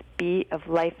rapturous beat of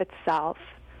life itself.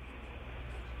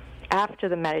 After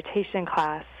the meditation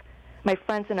class, my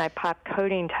friends and I popped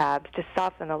codeine tabs to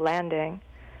soften the landing,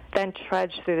 then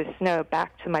trudged through the snow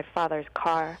back to my father's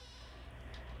car.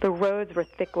 The roads were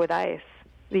thick with ice.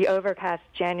 The overcast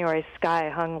January sky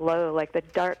hung low like the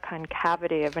dark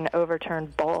concavity of an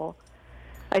overturned bowl.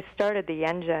 I started the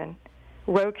engine.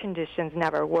 Road conditions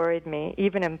never worried me,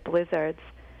 even in blizzards.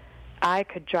 I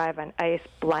could drive on ice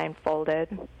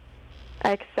blindfolded.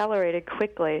 I accelerated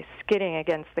quickly, skidding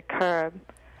against the curb.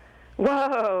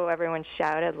 "Whoa!" everyone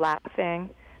shouted, laughing.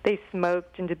 They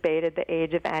smoked and debated the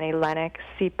age of Annie Lennox,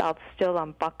 seatbelts still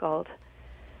unbuckled.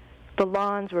 The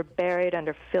lawns were buried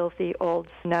under filthy old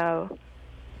snow.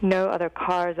 No other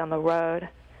cars on the road.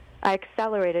 I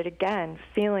accelerated again,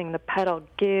 feeling the pedal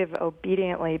give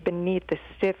obediently beneath the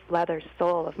stiff leather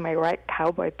sole of my right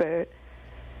cowboy boot.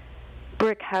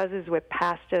 Brick houses whipped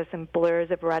past us in blurs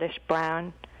of reddish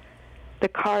brown. The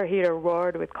car heater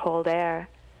roared with cold air.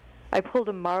 I pulled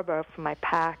a Marlboro from my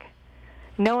pack.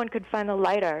 No one could find the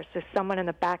lighter, so someone in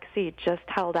the back seat just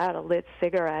held out a lit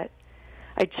cigarette.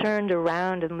 I turned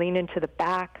around and leaned into the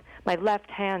back, my left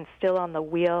hand still on the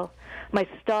wheel, my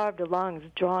starved lungs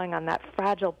drawing on that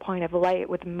fragile point of light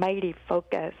with mighty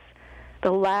focus,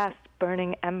 the last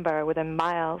burning ember within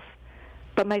miles.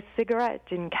 But my cigarette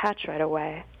didn't catch right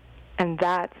away, and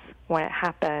that's when it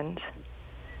happened.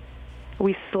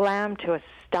 We slammed to a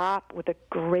stop with a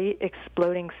great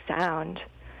exploding sound,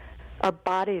 our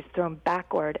bodies thrown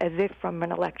backward as if from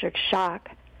an electric shock.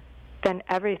 Then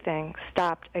everything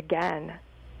stopped again.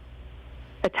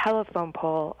 A telephone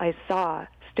pole I saw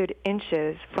stood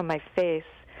inches from my face,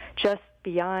 just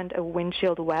beyond a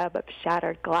windshield web of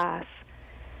shattered glass.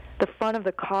 The front of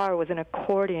the car was an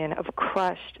accordion of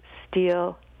crushed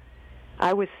steel.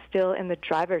 I was still in the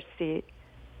driver's seat.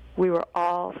 We were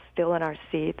all still in our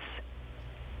seats.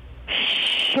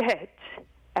 Shit,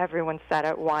 everyone said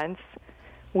at once.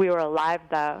 We were alive,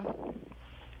 though.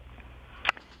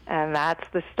 And that's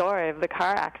the story of the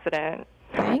car accident.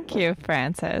 Thank you,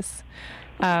 Frances.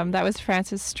 That was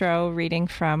Frances Stroh reading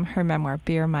from her memoir,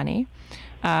 Beer Money.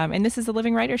 And this is the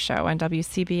Living Writers Show on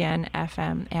WCBN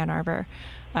FM Ann Arbor.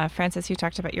 Frances, you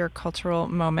talked about your cultural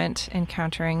moment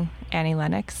encountering Annie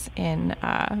Lennox in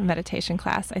meditation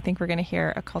class. I think we're going to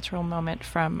hear a cultural moment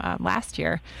from last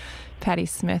year, Patti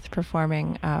Smith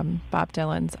performing Bob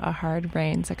Dylan's A Hard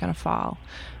Rain's Gonna Fall.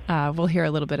 We'll hear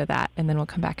a little bit of that, and then we'll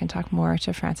come back and talk more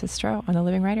to Frances Stroh on the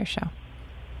Living Writers Show.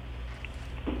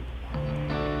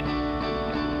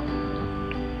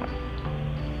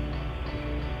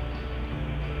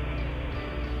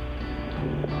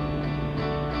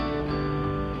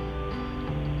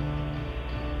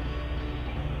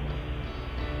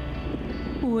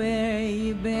 Where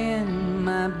you been,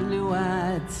 my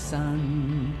blue-eyed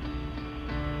son?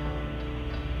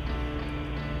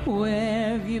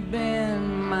 Where have you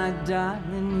been, my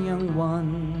darling young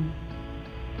one?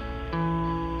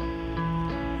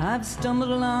 I've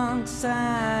stumbled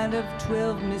alongside of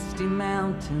 12 misty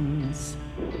mountains.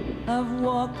 I've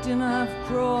walked and I've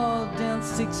crawled down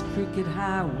 6 crooked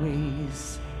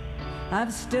highways.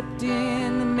 I've stepped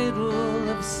in the middle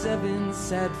of 7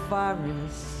 sad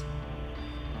forests.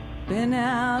 Been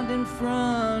out in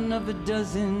front of a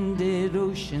 12 dead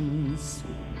oceans.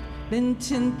 Been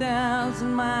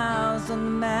 10,000 miles on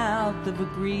the mouth of a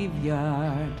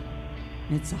graveyard.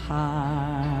 It's a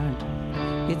hard,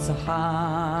 it's a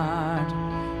hard,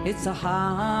 it's a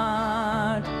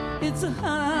hard, it's a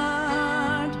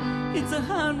hard, it's a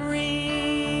hard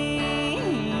rain's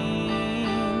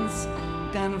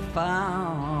gonna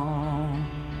fall.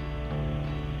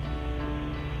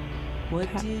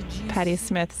 Patti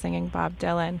Smith singing Bob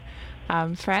Dylan.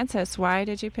 Frances, why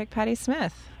did you pick Patti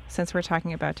Smith, since we're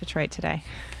talking about Detroit today?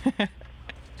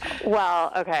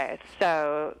 Well, okay,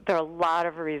 so there are a lot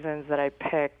of reasons that I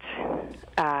picked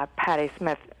Patti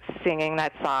Smith singing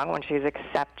that song when she was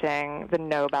accepting the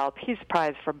Nobel Peace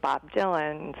Prize for Bob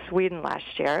Dylan in Sweden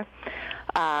last year.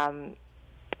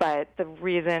 But the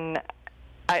reason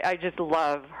I just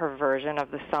love her version of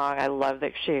the song. I love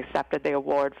that she accepted the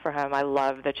award for him. I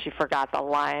love that she forgot the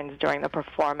lines during the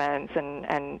performance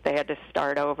and they had to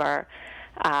start over.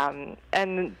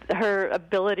 And her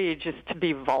ability just to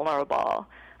be vulnerable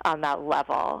on that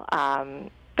level.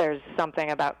 There's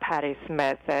something about Patti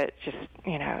Smith that just,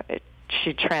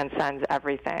 she transcends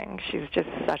everything. She's just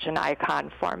such an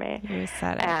icon for me. You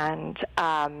said it. And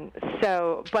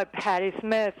but Patti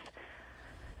Smith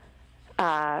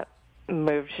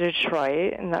moved to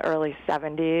Detroit in the early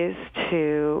 70s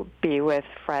to be with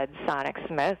Fred Sonic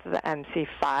Smith, the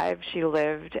MC5. She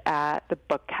lived at the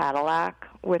Book Cadillac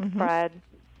with Fred.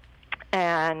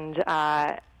 And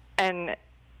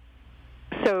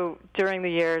so during the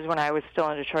years when I was still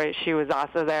in Detroit, she was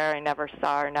also there. I never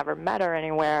saw her, never met her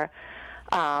anywhere.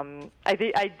 I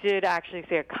did actually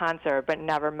see a concert, but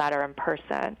never met her in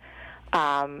person.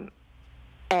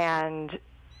 And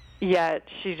yet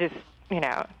she just,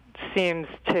 seems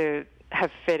to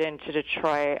have fit into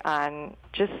Detroit on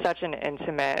just such an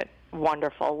intimate,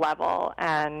 wonderful level,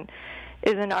 and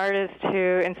is an artist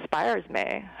who inspires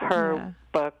me. Her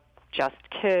book, Just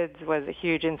Kids, was a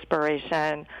huge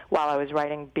inspiration while I was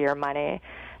writing Beer Money,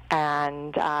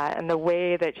 and the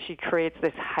way that she creates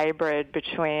this hybrid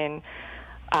between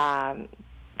the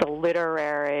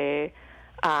literary,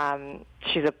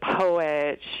 she's a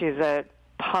poet, she's a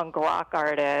punk rock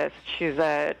artist, she's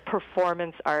a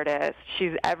performance artist,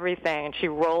 she's everything, and she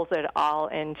rolls it all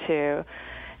into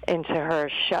her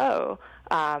show.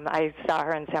 I saw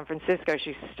her in San Francisco.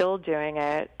 She's still doing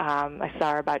it. I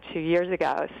saw her about 2 years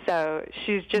ago. So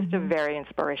she's just a very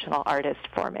inspirational artist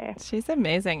for me. She's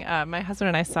amazing. My husband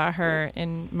and I saw her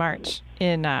in March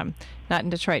in not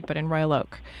in Detroit, but in Royal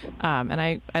Oak. And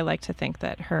I like to think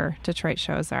that her Detroit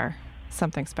shows are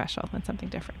something special and something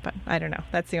different, but I don't know.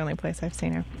 That's the only place I've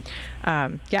seen her.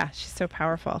 She's so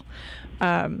powerful.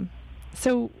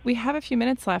 So we have a few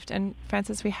minutes left, and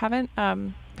Frances, we haven't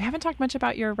talked much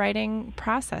about your writing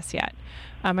process yet.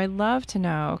 I'd love to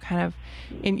know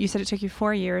you said it took you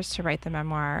 4 years to write the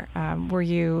memoir. Were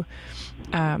you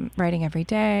writing every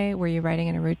day? Were you writing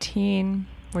in a routine?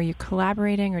 Were you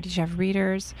collaborating, or did you have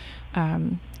readers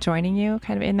joining you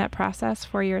kind of in that process?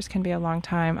 4 years can be a long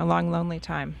time, a long, lonely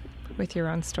time with your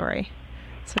own story.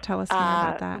 So tell us more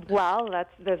about that. Well,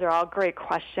 those are all great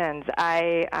questions.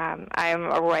 I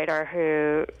am a writer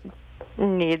who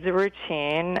needs a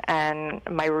routine, and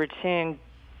my routine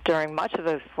during much of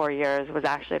those 4 years was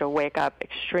actually to wake up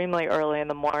extremely early in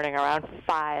the morning, around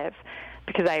 5,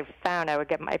 because I found I would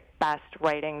get my best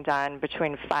writing done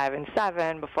between 5 and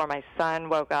 7 before my son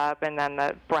woke up, and then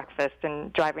the breakfast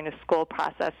and driving to school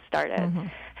process started. Mm-hmm.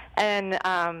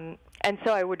 And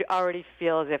so I would already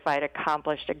feel as if I'd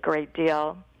accomplished a great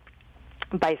deal.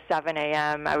 By 7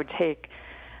 a.m., I would take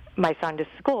my son to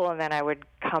school, and then I would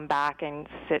come back and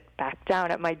sit back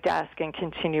down at my desk and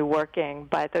continue working.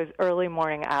 But those early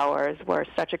morning hours were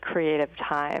such a creative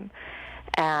time,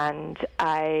 and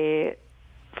I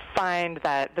find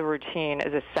that the routine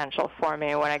is essential for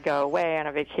me when I go away on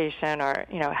a vacation or,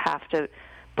 have to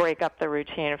break up the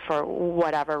routine for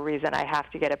whatever reason. I have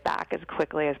to get it back as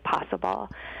quickly as possible.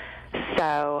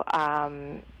 So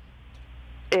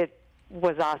it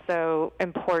was also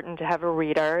important to have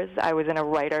readers. I was in a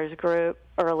writer's group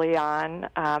early on.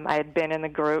 I had been in the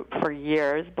group for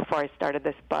years before I started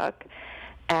this book.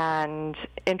 And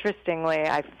interestingly,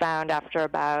 I found after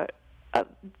about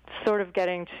sort of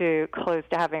getting too close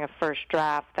to having a first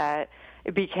draft that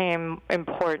it became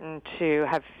important to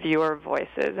have fewer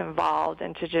voices involved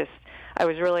and I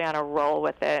was really on a roll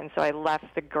with it. And so I left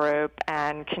the group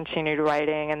and continued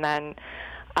writing, and then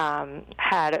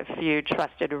had a few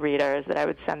trusted readers that I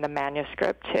would send the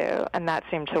manuscript to, and that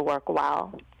seemed to work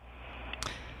well.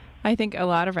 I think a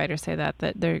lot of writers say that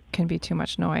there can be too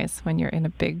much noise when you're in a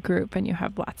big group and you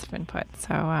have lots of input.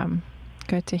 So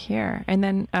good to hear. And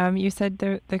then you said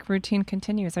the routine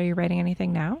continues. Are you writing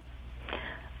anything now?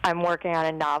 I'm working on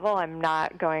a novel. I'm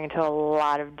not going into a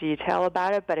lot of detail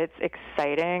about it, but it's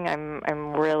exciting.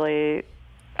 I'm really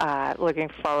looking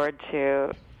forward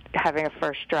to having a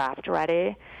first draft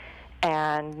ready.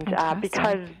 And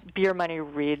because Beer Money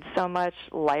reads so much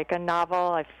like a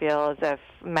novel, I feel as if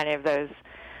many of those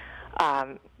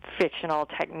fictional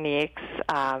techniques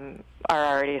are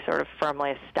already sort of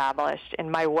firmly established in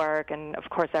my work. And, of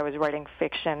course, I was writing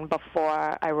fiction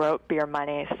before I wrote Beer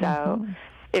Money, so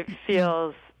it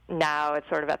feels now it's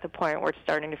sort of at the point where it's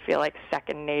starting to feel like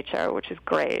second nature, which is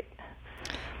great.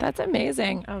 That's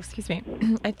amazing. Oh, excuse me.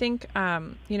 I think,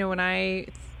 when I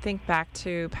think back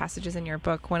to passages in your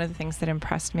book, one of the things that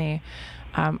impressed me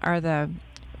are the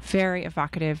very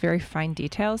evocative, very fine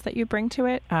details that you bring to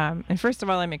it. And first of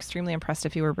all, I'm extremely impressed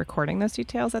if you were recording those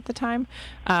details at the time.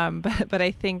 But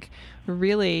I think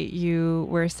really you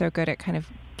were so good at kind of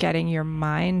getting your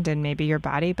mind and maybe your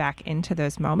body back into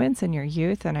those moments in your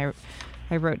youth. And I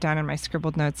wrote down in my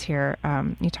scribbled notes here,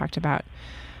 you talked about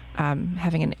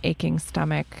having an aching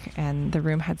stomach, and the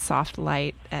room had soft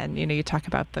light, and you talk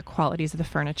about the qualities of the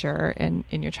furniture in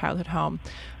your childhood home.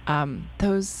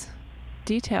 Those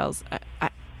details,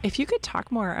 if you could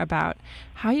talk more about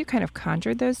how you kind of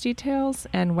conjured those details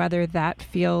and whether that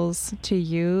feels to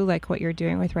you like what you're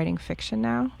doing with writing fiction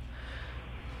now.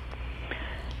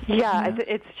 Yeah.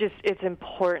 It's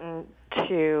important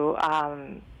to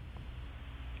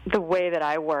the way that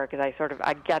I work is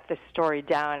I get the story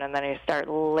down, and then I start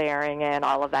layering in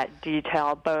all of that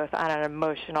detail, both on an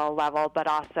emotional level, but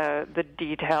also the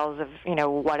details of,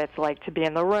 what it's like to be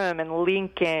in the room, and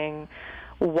linking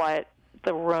what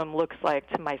the room looks like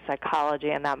to my psychology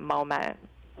in that moment.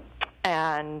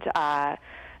 And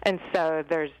so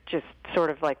there's just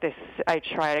sort of like this, I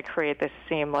try to create this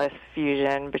seamless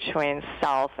fusion between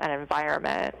self and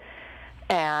environment.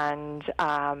 And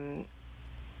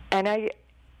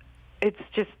it's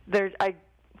just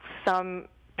some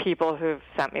people who've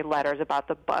sent me letters about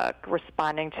the book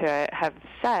responding to it have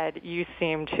said, you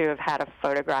seem to have had a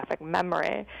photographic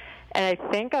memory. And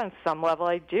I think on some level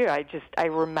I do. I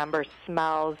remember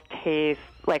smells, tastes,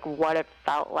 like what it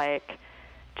felt like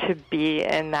to be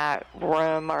in that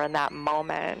room or in that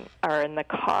moment or in the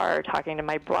car talking to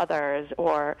my brothers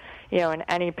or, in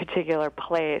any particular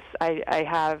place. I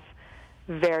have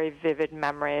very vivid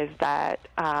memories that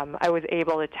I was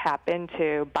able to tap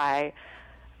into by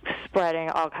spreading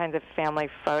all kinds of family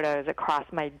photos across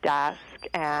my desk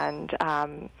and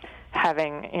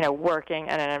having, working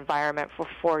in an environment for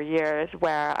 4 years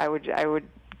where I would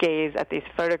gaze at these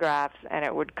photographs and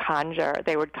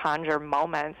they would conjure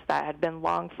moments that had been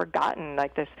long forgotten,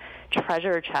 like this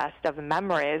treasure chest of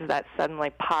memories that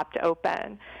suddenly popped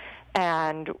open.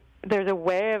 And there's a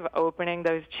way of opening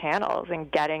those channels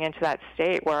and getting into that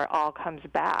state where it all comes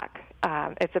back.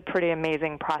 It's a pretty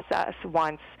amazing process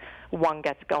once one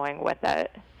gets going with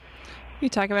it. You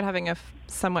talk about having a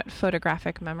somewhat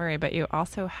photographic memory, but you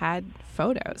also had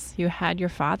photos. You had your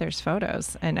father's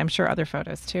photos, and I'm sure other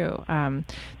photos too,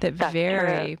 that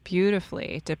very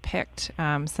beautifully depict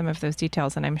some of those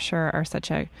details, and I'm sure are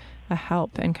such a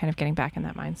help in kind of getting back in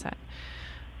that mindset.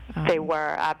 They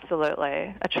were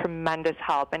absolutely a tremendous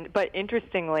help. But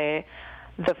interestingly,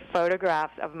 the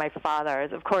photographs of my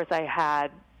father's. Of course, I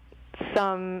had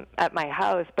some at my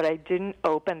house, but I didn't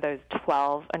open those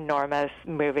 12 enormous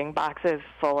moving boxes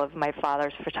full of my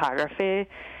father's photography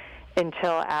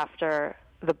until after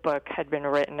the book had been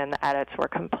written and the edits were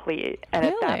complete. And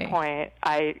at that point,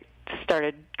 I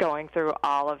started going through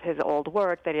all of his old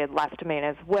work that he had left me in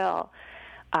his will,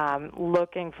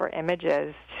 looking for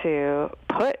images to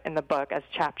put in the book as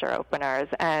chapter openers.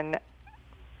 And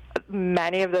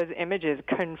many of those images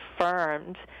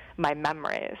confirmed my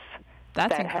memories.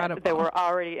 That's incredible. That were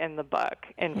already in the book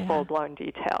in full-blown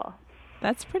detail.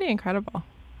 That's pretty incredible.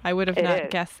 I would have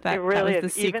not guessed that. It really that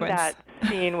was the Even sequence. that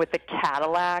scene with the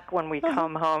Cadillac when we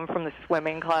come home from the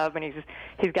swimming club, and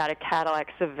he's got a Cadillac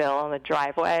Seville in the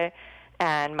driveway,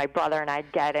 and my brother and I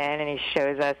get in, and he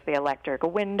shows us the electric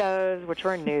windows, which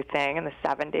were a new thing in the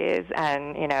 70s,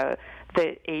 and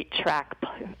the 8-track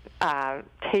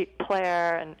tape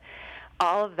player, and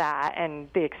all of that, and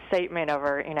the excitement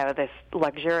over, this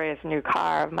luxurious new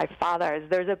car of my father's.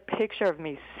 There's a picture of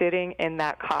me sitting in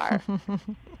that car,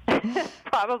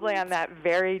 probably on that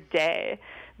very day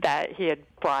that he had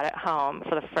brought it home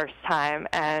for the first time,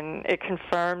 and it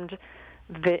confirmed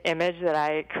the image that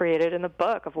I created in the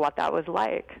book of what that was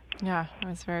like. Yeah, it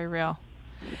was very real.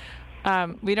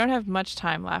 We don't have much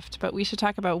time left, but we should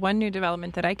talk about one new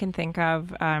development that I can think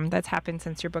of that's happened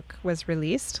since your book was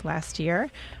released last year,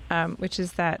 which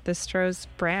is that the Stroh's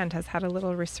brand has had a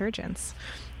little resurgence.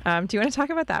 Do you want to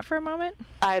talk about that for a moment?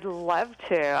 I'd love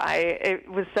to. It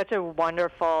was such a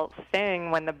wonderful thing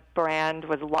when the brand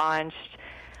was launched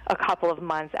a couple of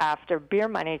months after Beer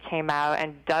Money came out,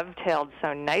 and dovetailed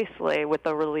so nicely with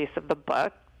the release of the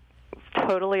book.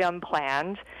 Totally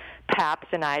unplanned. Pabst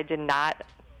and I did not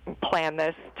plan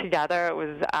this together. It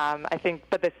was, I think,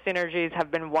 but the synergies have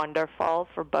been wonderful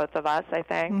for both of us, I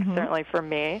think, certainly for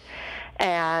me.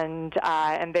 And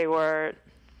they were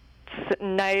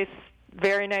nice,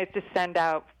 very nice to send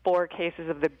out 4 cases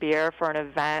of the beer for an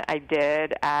event I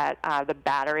did at the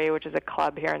Battery, which is a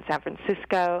club here in San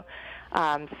Francisco.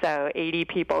 So 80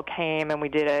 people came, and we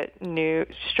did a new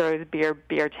Stroh's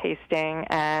beer tasting,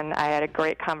 and I had a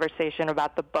great conversation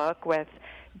about the book with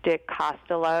Dick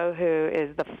Costolo, who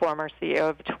is the former CEO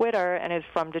of Twitter and is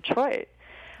from Detroit,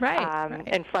 right.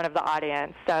 in front of the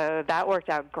audience. So that worked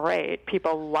out great.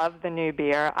 People love the new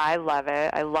beer. I love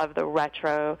it. I love the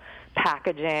retro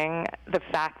packaging, the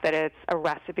fact that it's a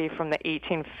recipe from the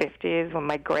 1850s when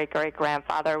my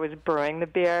great-great-grandfather was brewing the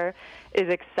beer is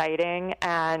exciting,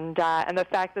 and the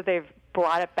fact that they've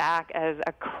brought it back as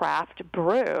a craft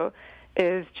brew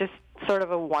is just sort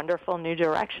of a wonderful new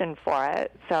direction for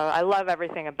it. So I love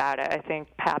everything about it. I think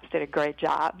Pabst did a great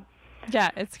job.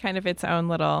 Yeah, it's kind of its own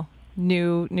little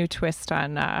new twist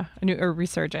on a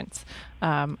resurgence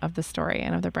of the story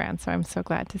and of the brand. So I'm so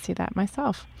glad to see that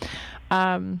myself.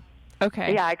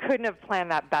 Okay. Yeah, I couldn't have planned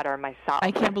that better myself.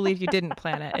 I can't believe you didn't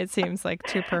plan it. It seems like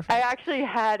too perfect. I actually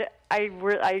had,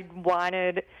 I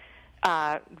wanted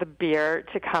the beer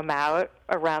to come out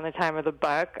around the time of the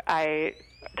book. I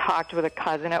talked with a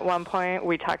cousin at one point.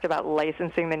 We talked about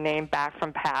licensing the name back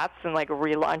from Pabst and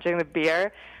relaunching the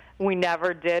beer. We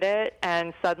never did it,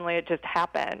 and suddenly it just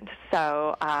happened.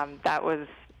 So that was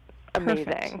amazing.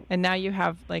 Perfect. And now you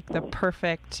have the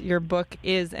perfect, your book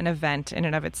is an event in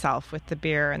and of itself with the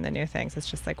beer and the new things. It's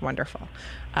just wonderful.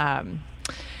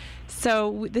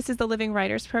 So this is the Living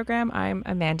Writers Program. I'm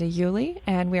Amanda Yulee,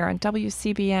 and we are on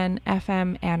WCBN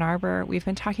FM Ann Arbor. We've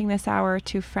been talking this hour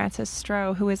to Frances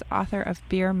Stroh, who is author of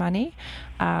Beer Money.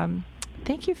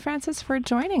 Thank you, Frances, for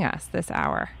joining us this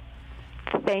hour.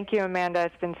 Thank you, Amanda.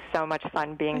 It's been so much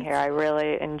fun being here. I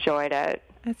really enjoyed it.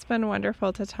 It's been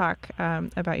wonderful to talk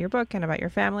about your book and about your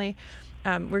family.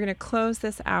 We're going to close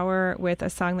this hour with a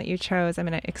song that you chose. I'm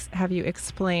going to have you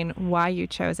explain why you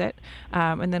chose it,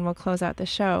 and then we'll close out the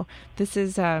show. This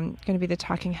is going to be the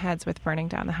Talking Heads with Burning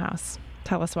Down the House.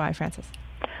 Tell us why, Frances.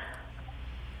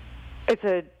 It's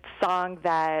a song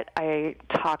that I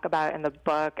talk about in the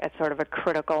book at sort of a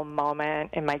critical moment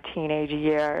in my teenage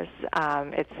years.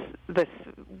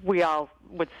 We all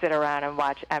would sit around and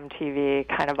watch MTV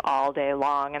kind of all day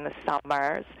long in the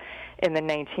summers in the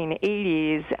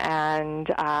 1980s, and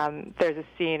there's a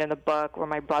scene in the book where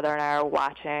my brother and I are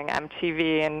watching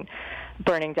MTV, and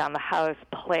Burning Down the House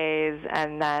plays,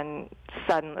 and then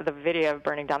suddenly the video of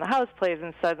Burning Down the House plays,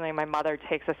 and suddenly my mother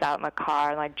takes us out in the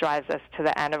car and drives us to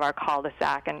the end of our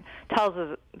cul-de-sac and tells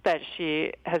us that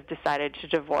she has decided to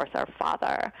divorce our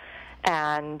father.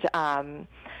 And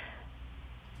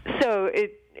so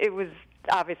it was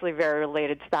obviously very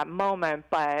related to that moment,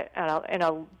 but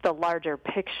the larger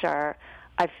picture,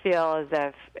 I feel as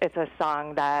if it's a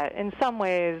song that in some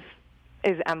ways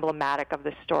is emblematic of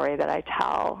the story that I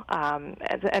tell.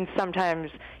 And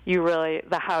sometimes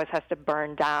the house has to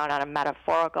burn down on a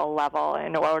metaphorical level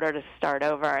in order to start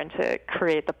over and to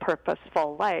create the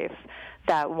purposeful life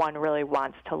that one really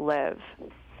wants to live.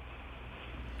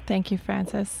 Thank you,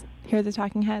 Frances. Here are the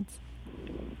Talking Heads.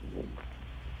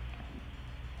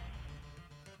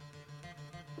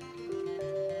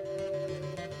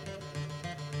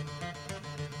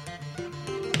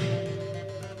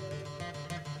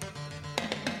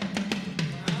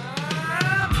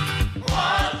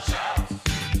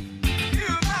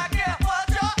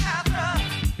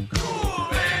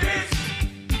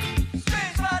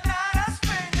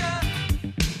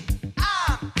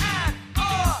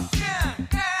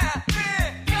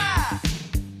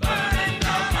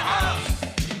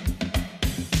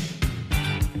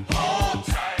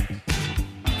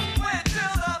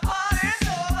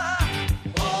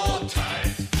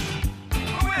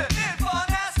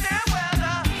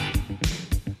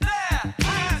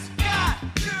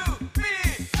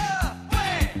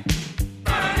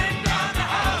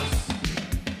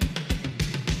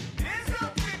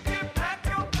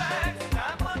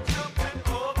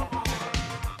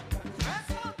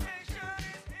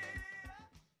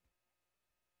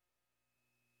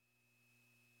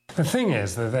 The thing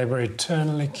is that they were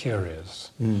eternally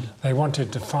curious. They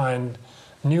wanted to find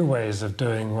new ways of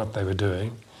doing what they were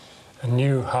doing, and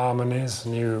new harmonies,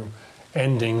 new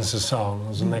endings of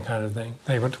songs and that kind of thing.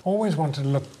 They would always want to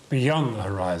look beyond the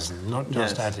horizon, not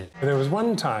just at it. There was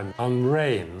one time on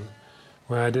Rain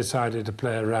where I decided to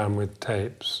play around with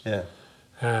tapes.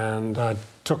 And I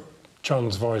took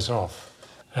John's voice off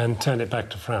and turned it back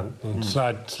to front and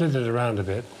slid it around a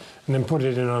bit and then put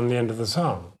it in on the end of the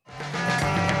song.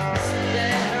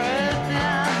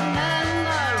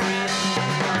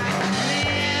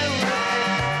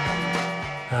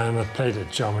 And I played it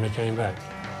to John when he came back.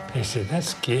 He said,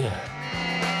 "That's gear.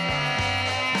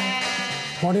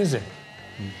 What is it?"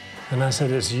 And I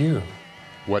said, "It's you."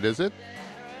 What is it?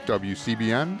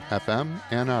 WCBN FM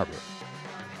Ann Arbor.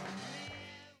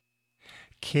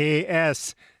 ¿Qué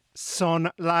es?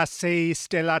 Son las 6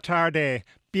 de la tarde.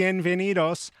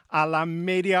 Bienvenidos a la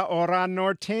media hora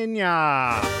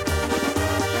norteña.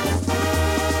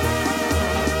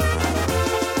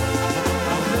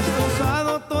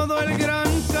 Todo el gran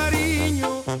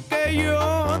cariño que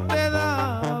yo te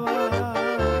daba,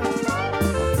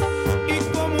 y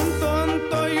como un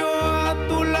tonto yo a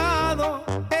tu lado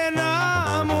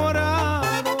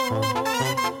enamorado,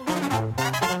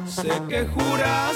 sé que juras